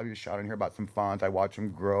grow. There'll probably be a shot in here about some fawns. I watch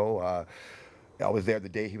them grow. I was there the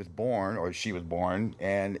day he was born, or she was born,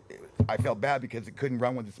 and I felt bad because it couldn't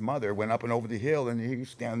run with its mother. Went up and over the hill, and he was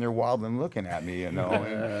standing there wild and looking at me, you know.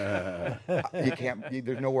 And you can't.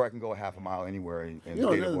 There's nowhere I can go a half a mile anywhere in the state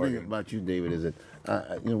of another Oregon. thing about you, David, is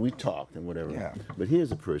that we talked and whatever. Yeah. But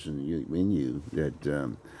here's a person in you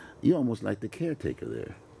that you're almost like the caretaker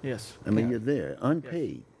there. Yes. I mean, you're there,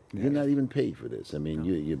 unpaid. You're not even paid for this. I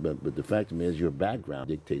mean, but the fact of it is, your background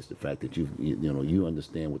dictates the fact that you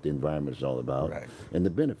understand what the environment is all about, Right. and the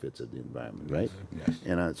benefits of the environment, right? Yes.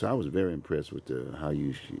 And so I was very impressed with how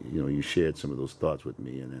you shared some of those thoughts with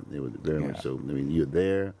me, and it was very much so. I mean, you're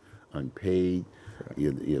there, unpaid.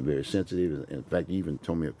 You're very sensitive. In fact, you even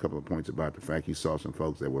told me a couple of points about the fact you saw some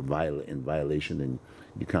folks that were in violation, and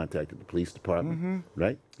you contacted the police department,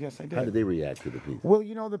 right? Yes, I did. How did they react to the police?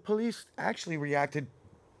 Well, the police actually reacted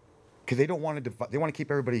because they don't want to they want to keep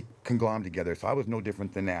everybody conglomerated together. So I was no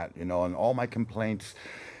different than that, and all my complaints,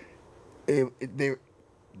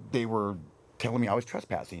 they were telling me I was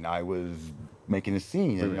trespassing. I was making a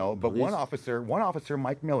scene, But one officer,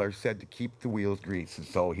 Mike Miller, said to keep the wheels greased. And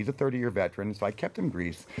so he's a 30-year veteran, so I kept him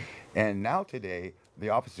greased. And now today, the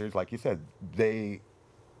officers, like you said,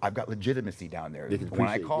 I've got legitimacy down there. When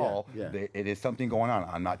I call, it is something going on.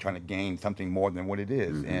 I'm not trying to gain something more than what it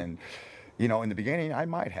is. Mm-hmm. And in the beginning, I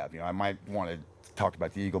might have, I might want to talk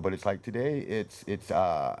about the eagle, but it's like today, it's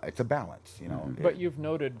a balance, Mm-hmm. But you've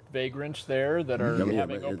noted vagrants there that are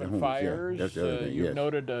having open fires. That's the other thing, You've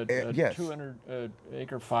noted a yes.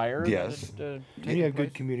 200-acre fire. Yes. That, And you have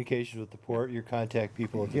good communications with the port. You contact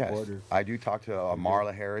people at the port. I do talk to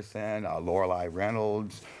Marla Harrison, Lorelei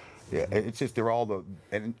Reynolds. Yeah, it's just they're all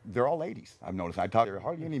ladies. I've noticed. There are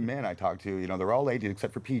hardly any men I talk to. They're all ladies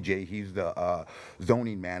except for PJ. He's the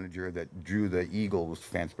zoning manager that drew the Eagles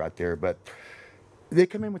fence right there. But they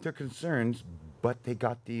come in with their concerns, but they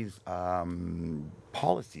got these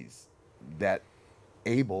policies that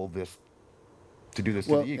able this to do this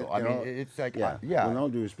to the eagle. I mean, it's like, Well, in all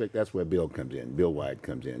due respect, that's where Bill comes in. Bill White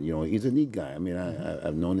comes in. He's a neat guy. I mean,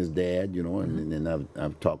 I've known his dad, and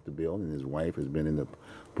I've talked to Bill, and his wife has been in the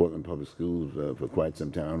Portland Public Schools for quite some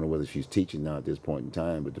time. I don't know whether she's teaching now at this point in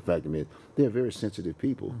time, but the fact of it is, they're very sensitive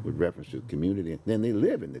people with reference to the community. Then they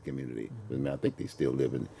live in the community. I think they still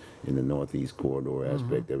live in the Northeast corridor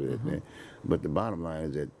aspect of it. But the bottom line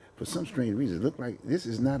is that for some strange reason, it looked like this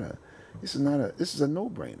is a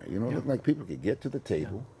no-brainer. It looked like people could get to the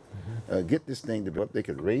table, get this thing developed. They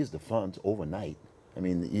could raise the funds overnight. I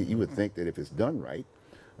mean, you would think that if it's done right,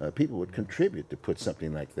 people would contribute to put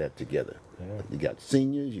something like that together. You got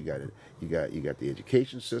seniors, you got the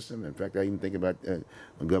education system. In fact, I even think about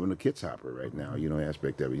Governor Kitzhopper right now.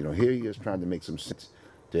 Aspect of it. Here he is trying to make some sense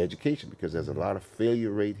to education because there's a lot of failure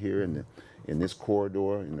rate here in this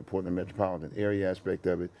corridor, in the Portland metropolitan area aspect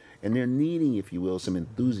of it, and they're needing, if you will, some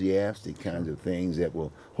enthusiastic kinds of things that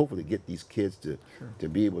will hopefully get these kids to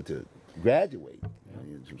be able to graduate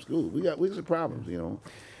from school. We got some problems,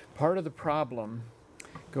 Part of the problem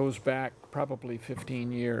goes back probably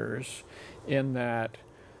 15 years in that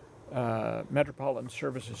Metropolitan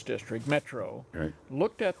Services District, Metro,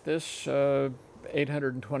 looked at this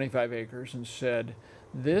 825 acres and said,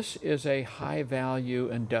 this is a high-value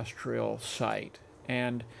industrial site.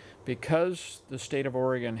 And because the state of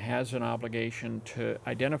Oregon has an obligation to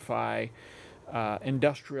identify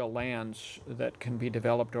industrial lands that can be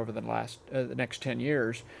developed over the next 10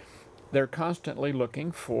 years, they're constantly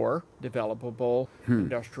looking for developable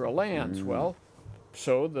industrial lands. Well,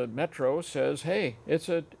 so the Metro says, hey, it's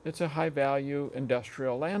a high-value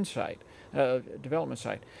industrial land site, development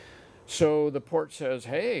site. So the port says,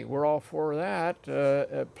 hey, we're all for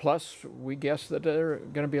that, plus we guess that there are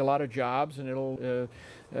going to be a lot of jobs and it'll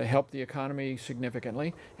help the economy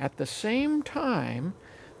significantly. At the same time,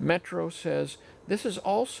 Metro says this is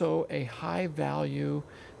also a high-value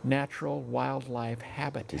natural wildlife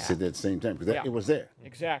habitat. They said that at the same time because it was there.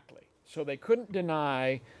 Exactly. So they couldn't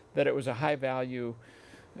deny that it was a high-value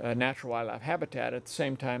natural wildlife habitat. At the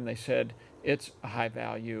same time, they said it's a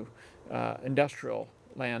high-value industrial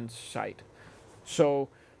land site. So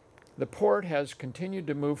the port has continued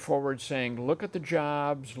to move forward saying, look at the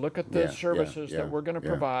jobs, look at the services that we're going to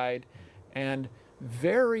provide, and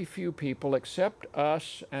very few people except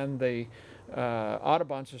us and the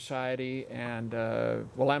Audubon Society and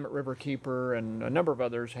Willamette River Keeper and a number of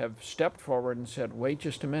others have stepped forward and said, wait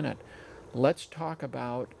just a minute, let's talk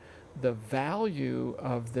about the value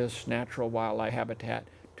of this natural wildlife habitat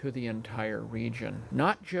to the entire region,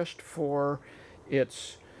 not just for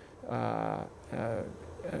its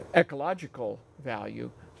ecological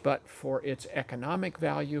value, but for its economic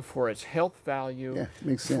value, for its health value, Yeah,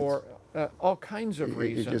 makes sense. for all kinds of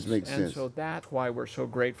reasons. It just makes and sense. so that's why we're so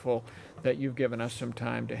grateful that you've given us some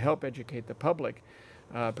time to help educate the public,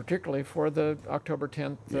 particularly for the October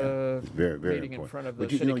 10th It's very, very meeting in important. front of the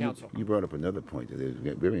But you City know, Council. You brought up another point that is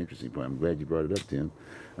a very interesting point. I'm glad you brought it up, Tim.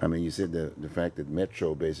 I mean, you said the fact that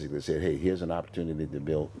Metro basically said, hey, here's an opportunity to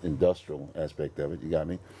build industrial aspect of it. You got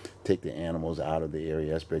me? Take the animals out of the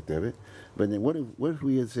area aspect of it. But then what if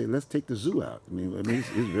we had said, let's take the zoo out? I mean it's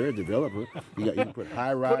very developable. You can put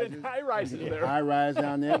high rises. Put in high rises there. High rise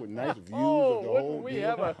down there with nice views Oh, of the wouldn't whole we deal.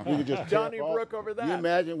 have a You could just Johnny tap off. Brook over that? You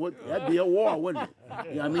imagine that'd be a war, wouldn't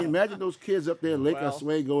it? Yeah, I mean, imagine those kids up there in Lake Well,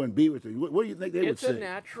 Oswego and Beaverton. What do you think they would It's say? a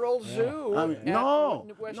natural zoo. I mean, at no,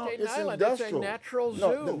 West no, Hayden it's Island. industrial. It's a natural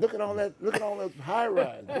No, zoo. look at all that. Look at all those high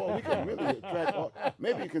rise. Boy, we can really attract.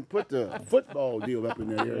 Maybe you can put the football deal up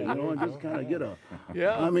in that area, and just kind of get a.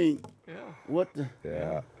 Yeah. I mean, Yeah. what the?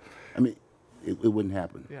 Yeah. I mean, it wouldn't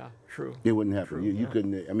happen. Yeah, true. It wouldn't happen. You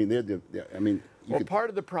couldn't. I mean, I mean. You Well, could, part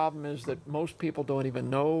of the problem is that most people don't even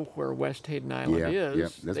know where West Hayden Island Yeah, is. yeah.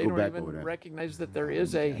 Let's They go don't back even over that. recognize that there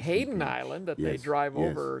is a Hayden Island that they yes, drive yes,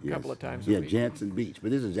 over a yes. couple of times Yeah, a week. Jansen Beach, but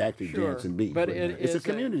this is actually Sure, Jansen Beach. but it's a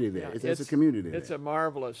community there. yeah, It's a community there. It's a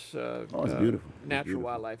marvelous it's beautiful. It's natural beautiful.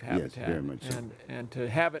 wildlife Yes, habitat. very much so. And to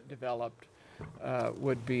have it developed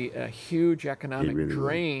would be a huge economic really would. It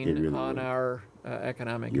drain really on would. our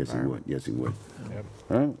economic Yes, it environment. would. Yes, it would. Yep.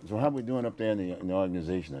 All right. So, how are we doing up there in the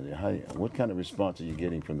organization? What kind of response are you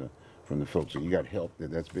getting from the folks? So you got help.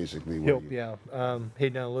 That's basically what Help, you, yeah.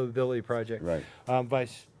 Hayden Island Livability Project. Right.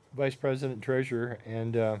 Vice President, Treasurer,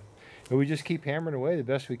 and we just keep hammering away the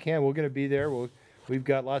best we can. We're going to be there. We've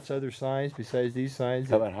got lots of other signs besides these signs.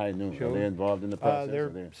 How about High Noon? Are Show- they involved in the process? Are They're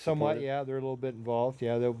they somewhat, supportive? yeah. They're a little bit involved.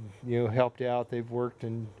 Yeah, they've helped out. They've worked,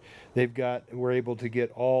 and we're able to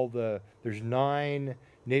get there's 9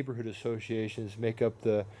 neighborhood associations make up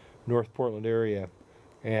the North Portland area,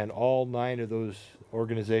 and all 9 of those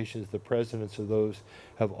organizations, the presidents of those,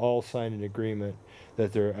 have all signed an agreement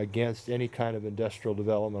that they're against any kind of industrial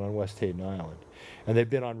development on West Hayden Island, and they've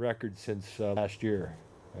been on record since last year,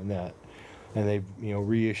 and they've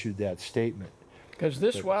reissued that statement. Because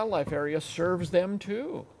this wildlife area serves them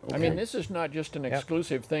too. I mean, this is not just an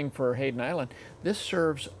exclusive thing for Hayden Island. This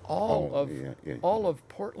serves all of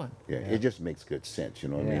Portland. Yeah, it just makes good sense. You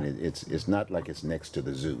know what I mean? It's not like it's next to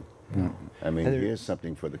the zoo. I mean, And here's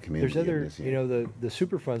something for the community. There's in other, this area. the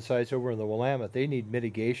Superfund sites over in the Willamette, they need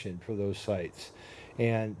mitigation for those sites.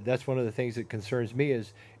 And that's one of the things that concerns me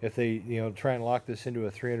is if they, try and lock this into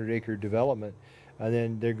a 300-acre development, and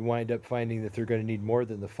then they wind up finding that they're going to need more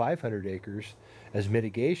than the 500 acres as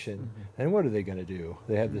mitigation, then what are they going to do?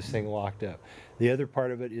 They have this thing locked up. The other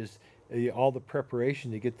part of it is all the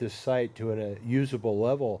preparation to get this site to a usable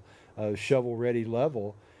level, shovel-ready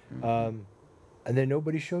level, and then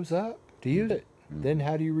nobody shows up to use it. Then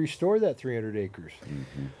how do you restore that 300 acres?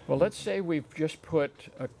 Well, let's say we've just put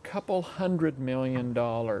a couple $100 million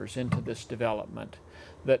into this development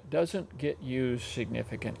that doesn't get used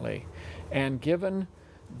significantly. And given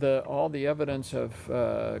all the evidence of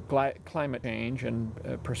climate change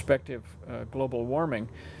and prospective global warming,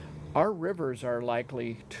 our rivers are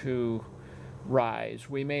likely to rise.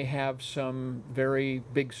 We may have some very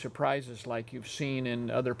big surprises like you've seen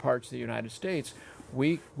in other parts of the United States.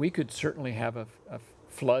 We could certainly have a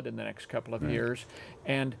flood in the next couple of years.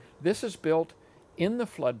 And this is built in the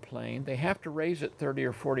floodplain. They have to raise it 30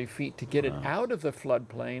 or 40 feet to get it out of the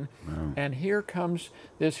floodplain. And here comes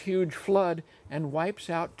this huge flood and wipes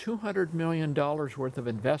out $200 million worth of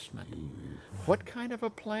investment. What kind of a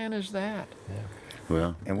plan is that?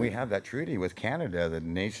 Well, And we have that treaty with Canada. The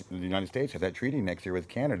United States has that treaty next year with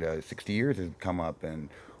Canada. 60 years has come up, and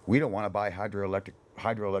we don't want to buy hydroelectric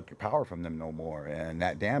power from them no more. And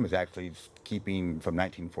that dam is actually keeping from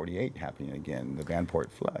 1948 happening again, the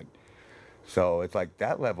Vanport flood. So it's like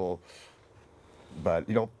that level. But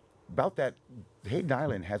about that, Hayden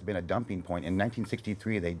Island has been a dumping point. In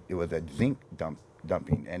 1963, it was a zinc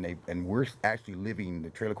dumping, and we're actually living. The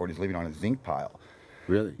trailer court is living on a zinc pile.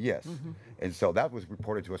 really? Yes. And so that was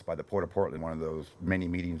reported to us by the Port of Portland, one of those many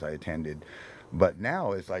meetings I attended. But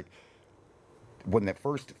now it's like when the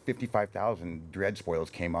first 55,000 dredge spoils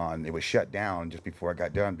came on, it was shut down just before it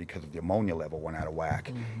got done because of the ammonia level went out of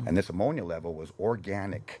whack. And this ammonia level was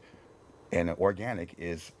organic. And organic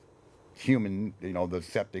is human, the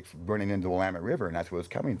septics running into the Willamette River, and that's where it's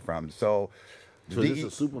coming from. So is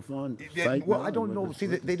this a Superfund site? Well, I don't know. See,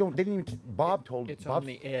 they didn't even. Bob told. It's Bob, on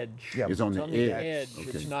the edge. Yeah, It's on the edge. Okay.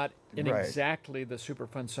 It's not in Right. exactly the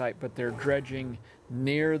Superfund site, but they're dredging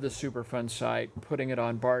near the Superfund site, putting it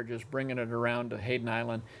on barges, bringing it around to Hayden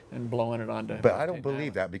Island, and blowing it onto. But I don't Hayden believe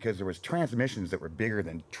Island. that, because there was transmissions that were bigger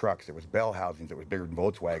than trucks. There was bell housings that was bigger than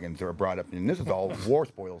Volkswagens that were brought up, and this is all war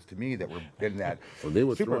spoils to me that were in that. Well, they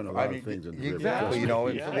were super, throwing a lot of things in the river. exactly, and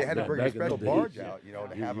so they had to bring a Back in the special days, barge yeah.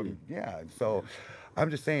 out, to have them. Yeah, and so I'm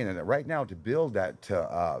just saying that right now to build that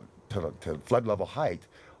to flood level height,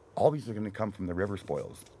 all these are going to come from the river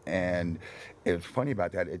spoils. And it's funny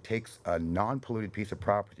about that. It takes a non-polluted piece of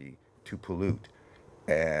property to pollute.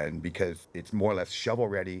 And because it's more or less shovel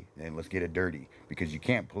ready, and let's get it dirty, because you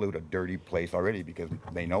can't pollute a dirty place already, because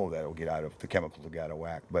they know that the chemicals will get out of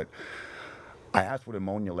whack. But I asked what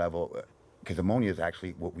ammonia level, because ammonia is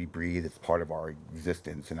actually what we breathe. It's part of our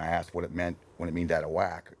existence. And I asked what it meant when it means out of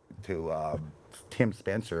whack to Tim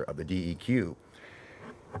Spencer of the DEQ.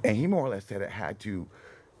 And he more or less said it had to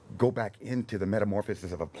go back into the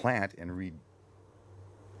metamorphosis of a plant and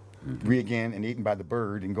again and eaten by the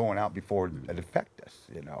bird and going out before it affect us,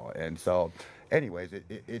 And so, anyways,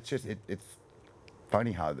 it's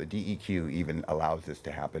funny how the DEQ even allows this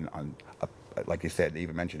to happen on, like you said, they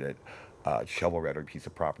even mentioned it, shovel-ready piece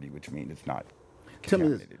of property, which means it's not Tell me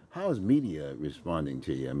this: contaminated. how is media responding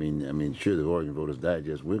to you? I mean, sure, the Oregon Voters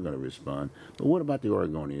Digest, we're going to respond, but what about the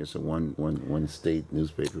Oregonian? It's a one state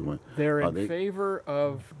newspaper. They're in favor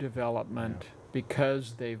of development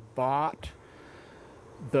because they've bought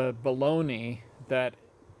the baloney that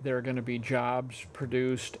there are going to be jobs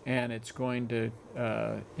produced and it's going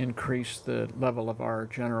to increase the level of our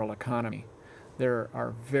general economy. There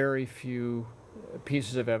are very few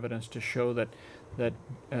pieces of evidence to show that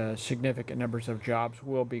significant numbers of jobs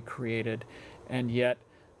will be created, and yet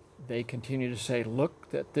they continue to say, look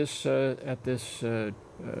at this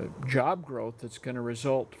job growth that's going to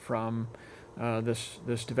result from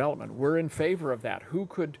this development. We're in favor of that. Who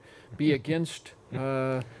could be against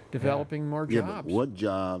developing more jobs? Yeah, but what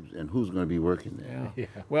jobs and who's going to be working there? Yeah.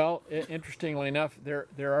 Well, interestingly enough,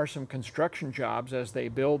 there are some construction jobs as they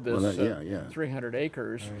build this 300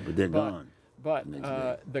 acres. But they're gone. But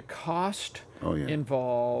the cost yeah.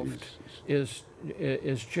 involved is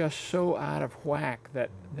just so out of whack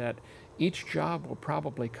that each job will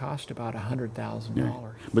probably cost about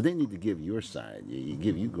 $100,000. But they need to give your side. You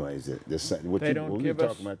give you guys the side. What They don't give we're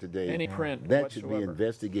us talking about today. any print That should be whatsoever.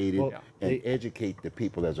 investigated and educate the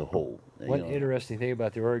people as a whole. One interesting thing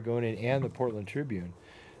about the Oregonian and the Portland Tribune,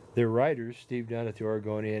 their writers, Steve Dunn at the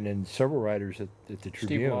Oregonian and several writers at the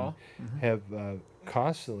Tribune, Law. have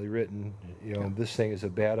constantly written, this thing is a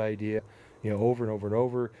bad idea, over and over and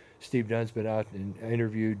over. Steve Dunn's been out and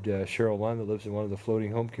interviewed Cheryl Lund, that lives in one of the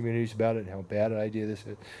floating home communities, about it and how bad an idea this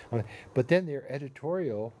is. But then their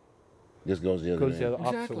editorial Just goes the other way. opposite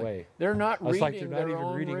Exactly. way. They're not It's reading like they're not their even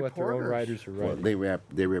own reading what their own reporters. writers are Well, writing.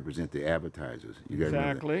 they represent the advertisers. You got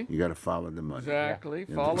Exactly. You got to follow the money. Exactly.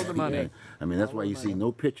 You know, Follow the money. yeah. I mean, that's why you see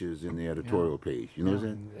no pictures in the editorial page. You know what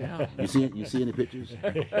I'm saying? Yeah. You see any pictures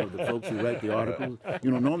of the folks who write the articles?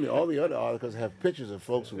 Normally all the other articles have pictures of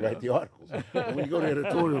folks who write the articles. And when you go to the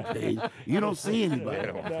editorial page, you don't see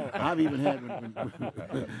anybody. I've even had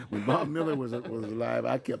when Bob Miller was alive,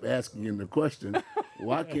 I kept asking him the question,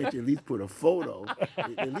 why can't you at least put a photo?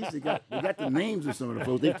 At least they got the names of some of the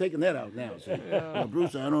folks. They've taken that out now. So,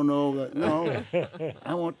 Bruce, I don't know. No,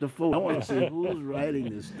 I want the photo. I want to see who's writing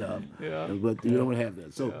this stuff. Yeah. But you don't have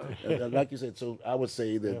that. So, like you said, so I would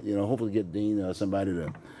say that hopefully get Dean somebody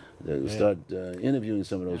to start interviewing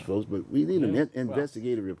some of those folks. But we need an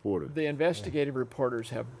investigative reporter. The investigative reporters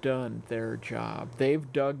have done their job.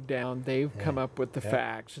 They've dug down. They've come up with the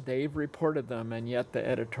facts. They've reported them, and yet the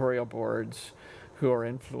editorial boards, who are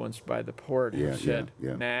influenced by the port, have said,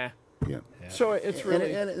 nah. Yeah. So it's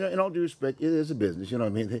really... And in all due respect, it is a business. You know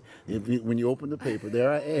what I mean? When you open the paper,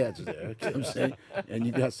 there are ads there. You know what I'm saying? And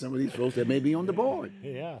you got some of these folks that may be on the board.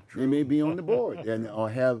 Yeah. They may be on the board or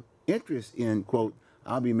have interest in, quote,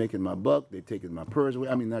 I'll be making my buck. They're taking my purse away.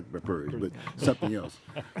 I mean, not my purse, but something else.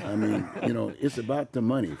 I mean, it's about the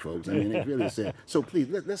money, folks. I mean, it's really sad. So please,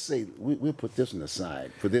 let's say we'll put this on the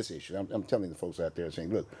side for this issue. I'm telling the folks out there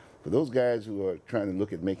saying, look, for those guys who are trying to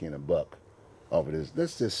look at making a buck off of this,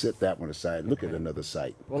 let's just set that one aside. Look at another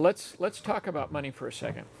site. Well, let's talk about money for a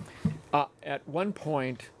second. At one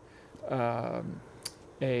point, a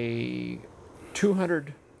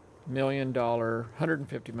 $200 million,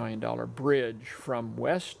 $150 million bridge from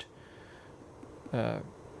West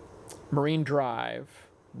Marine Drive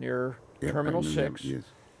near Terminal 6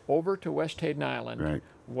 over to West Hayden Island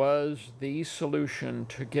was the solution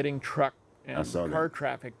to getting truck and car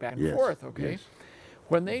traffic back and forth, okay? Yes.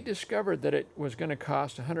 When they discovered that it was going to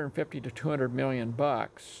cost 150 to 200 million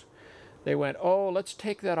bucks, they went, oh, let's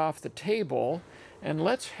take that off the table and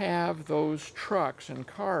let's have those trucks and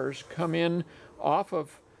cars come in off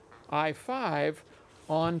of I-5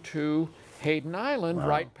 onto Hayden Island,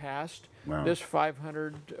 right past this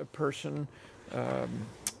 500-person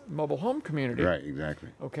mobile home community. Right, exactly.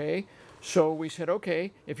 Okay, so we said,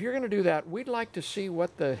 okay, if you're going to do that, we'd like to see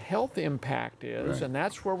what the health impact is, and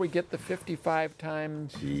that's where we get the 55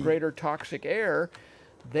 times greater toxic air.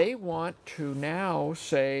 They want to now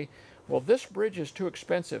say, well, this bridge is too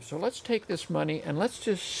expensive, so let's take this money and let's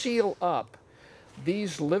just seal up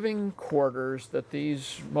these living quarters that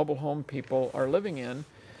these mobile home people are living in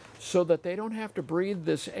so that they don't have to breathe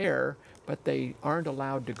this air, but they aren't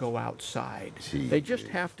allowed to go outside. They just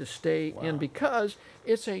have to stay in because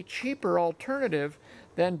it's a cheaper alternative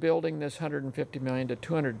than building this $150 million to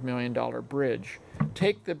 $200 million bridge.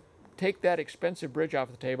 Take that expensive bridge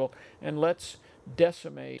off the table and let's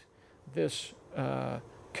decimate this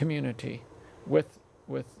community with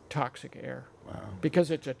toxic air.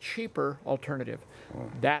 Because it's a cheaper alternative.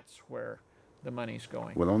 That's where the money's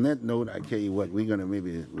going. Well, on that note, I tell you what, we're going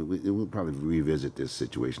to we'll probably revisit this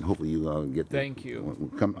situation. Hopefully you all get there. Thank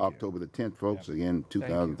you. Come October the 10th, folks, again,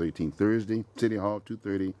 2013, Thursday, City Hall,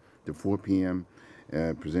 2:30 to 4 p.m.,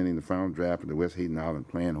 presenting the final draft of the West Hayden Island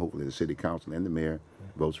plan. Hopefully the City Council and the Mayor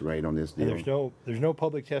votes right on this deal. And there's no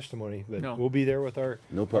public testimony, but we'll be there with our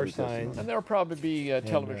signs. And there'll probably be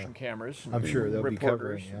television cameras. I'm sure they'll be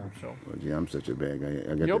covering. So. Well, gee, I'm such a bad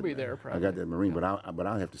guy. You'll be there, probably. I got that Marine, but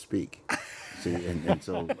I'll have to speak. See, and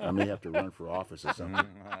so I may have to run for office or something,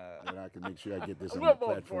 and I can make sure I get this on the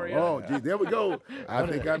platform. Oh, gee, there we go. I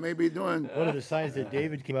think I may be doing one of the signs that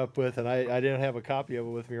David came up with, and I didn't have a copy of it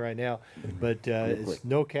with me right now, but it's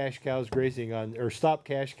no cash cows grazing on, or stop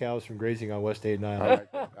cash cows from grazing on West Hayden Island. I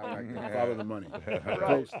like that. Follow the money.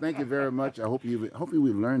 Folks, thank you very much. Hopefully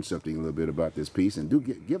we've learned something a little bit about this piece, and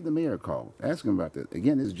give the mayor a call. Ask him about that.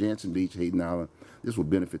 Again, this is Jansen Beach, Hayden Island. This will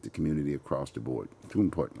benefit the community across the board. Too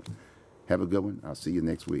important. Have a good one. I'll see you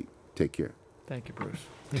next week. Take care. Thank you, Bruce.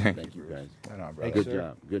 Thank you, guys. Thanks,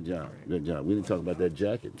 Good job. We didn't talk about that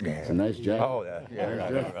jacket. It's a nice jacket. Oh,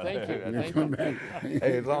 yeah. Thank you. Thank Come you. back.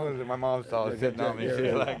 Hey, as long as my mom saw it sitting on me,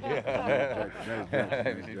 she's like, yeah. Nice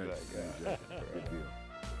jacket.